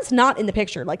 the dad was not in the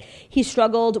picture. Like, he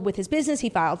struggled with his business, he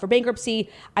filed for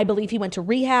bankruptcy, I believe he went to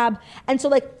rehab, and so,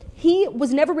 like, he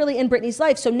was never really in Britney's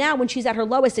life. So now when she's at her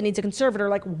lowest and needs a conservator,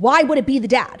 like, why would it be the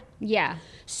dad? Yeah.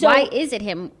 So why is it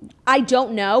him? I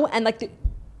don't know. And, like,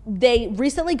 they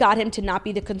recently got him to not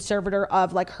be the conservator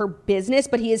of, like, her business,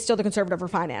 but he is still the conservator of her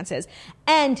finances.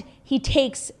 And he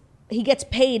gets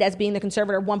paid as being the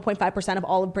conservator 1.5% of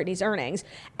all of Britney's earnings.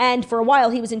 And for a while,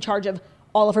 he was in charge of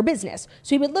all of her business.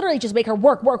 So he would literally just make her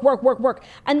work.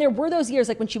 And there were those years,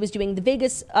 like, when she was doing the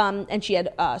Vegas, and she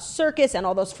had Circus and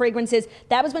all those fragrances.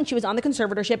 That was when she was on the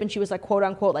conservatorship and she was, like, quote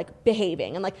unquote, like,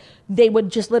 behaving. And, like, they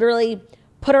would just literally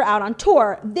put her out on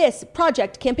tour, this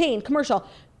project, campaign, commercial,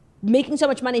 making so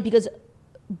much money because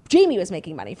Jamie was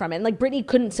making money from it. And like Brittany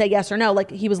couldn't say yes or no.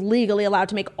 Like he was legally allowed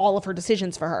to make all of her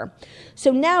decisions for her.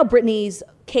 So now Brittany's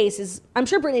case is, I'm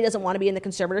sure Brittany doesn't want to be in the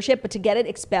conservatorship, but to get it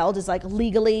expelled is like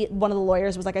legally, one of the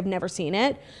lawyers was like, I've never seen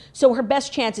it. So her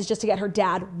best chance is just to get her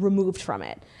dad removed from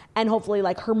it. And hopefully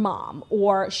like her mom,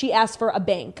 or she asked for a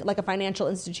bank, like a financial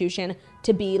institution,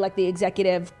 to be like the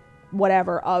executive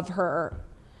whatever of her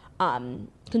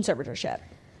conservatorship.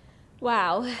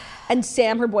 Wow. And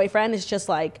Sam, her boyfriend, is just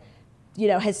like, you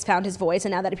know, has found his voice,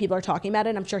 and now that people are talking about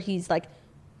it, I'm sure he's like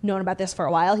known about this for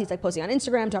a while. He's like posting on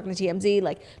Instagram, talking to TMZ,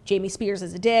 like Jamie Spears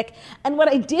is a dick. And what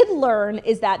I did learn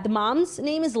is that the mom's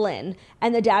name is Lynn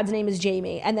and the dad's name is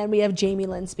Jamie, and then we have Jamie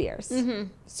Lynn Spears.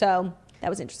 So that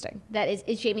was interesting. That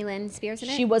is Jamie Lynn Spears in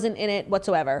it? She wasn't in it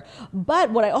whatsoever.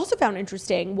 But what I also found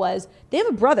interesting was they have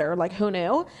a brother, like who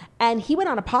knew? And he went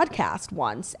on a podcast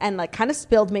once and like kind of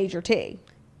spilled major tea.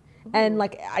 And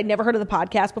like I'd never heard of the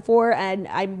podcast before, and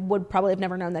I would probably have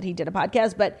never known that he did a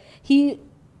podcast, but he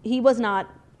was not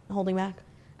holding back.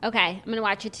 Okay, I'm gonna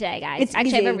watch it today, guys. It's actually,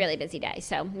 easy. I have a really busy day,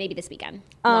 so maybe this weekend,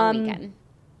 long weekend.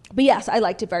 But yes, I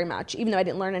liked it very much. Even though I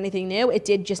didn't learn anything new, it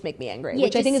did just make me angry,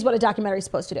 which I think is what a documentary is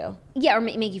supposed to do. Yeah, or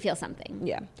make you feel something.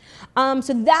 Yeah.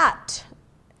 So that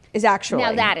is actually...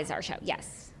 Now that is our show,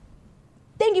 yes.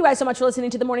 Thank you guys so much for listening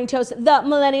to The Morning Toast, the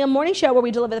Millennium Morning Show, where we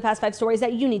deliver the past 5 stories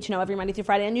that you need to know every Monday through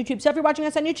Friday on YouTube. So if you're watching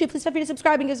us on YouTube, please feel free to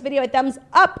subscribe and give this video a thumbs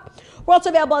up. We're also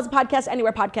available as a podcast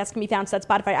anywhere podcasts can be found. So that's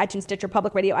Spotify, iTunes, Stitcher,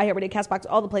 Public Radio, iHeartRadio, CastBox,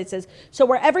 all the places. So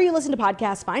wherever you listen to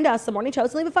podcasts, find us, The Morning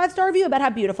Toast, and leave a 5-star review about how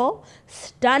beautiful,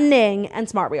 stunning, and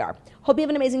smart we are. Hope you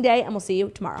have an amazing day, and we'll see you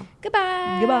tomorrow.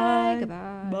 Goodbye. Goodbye.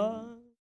 Goodbye. Bye.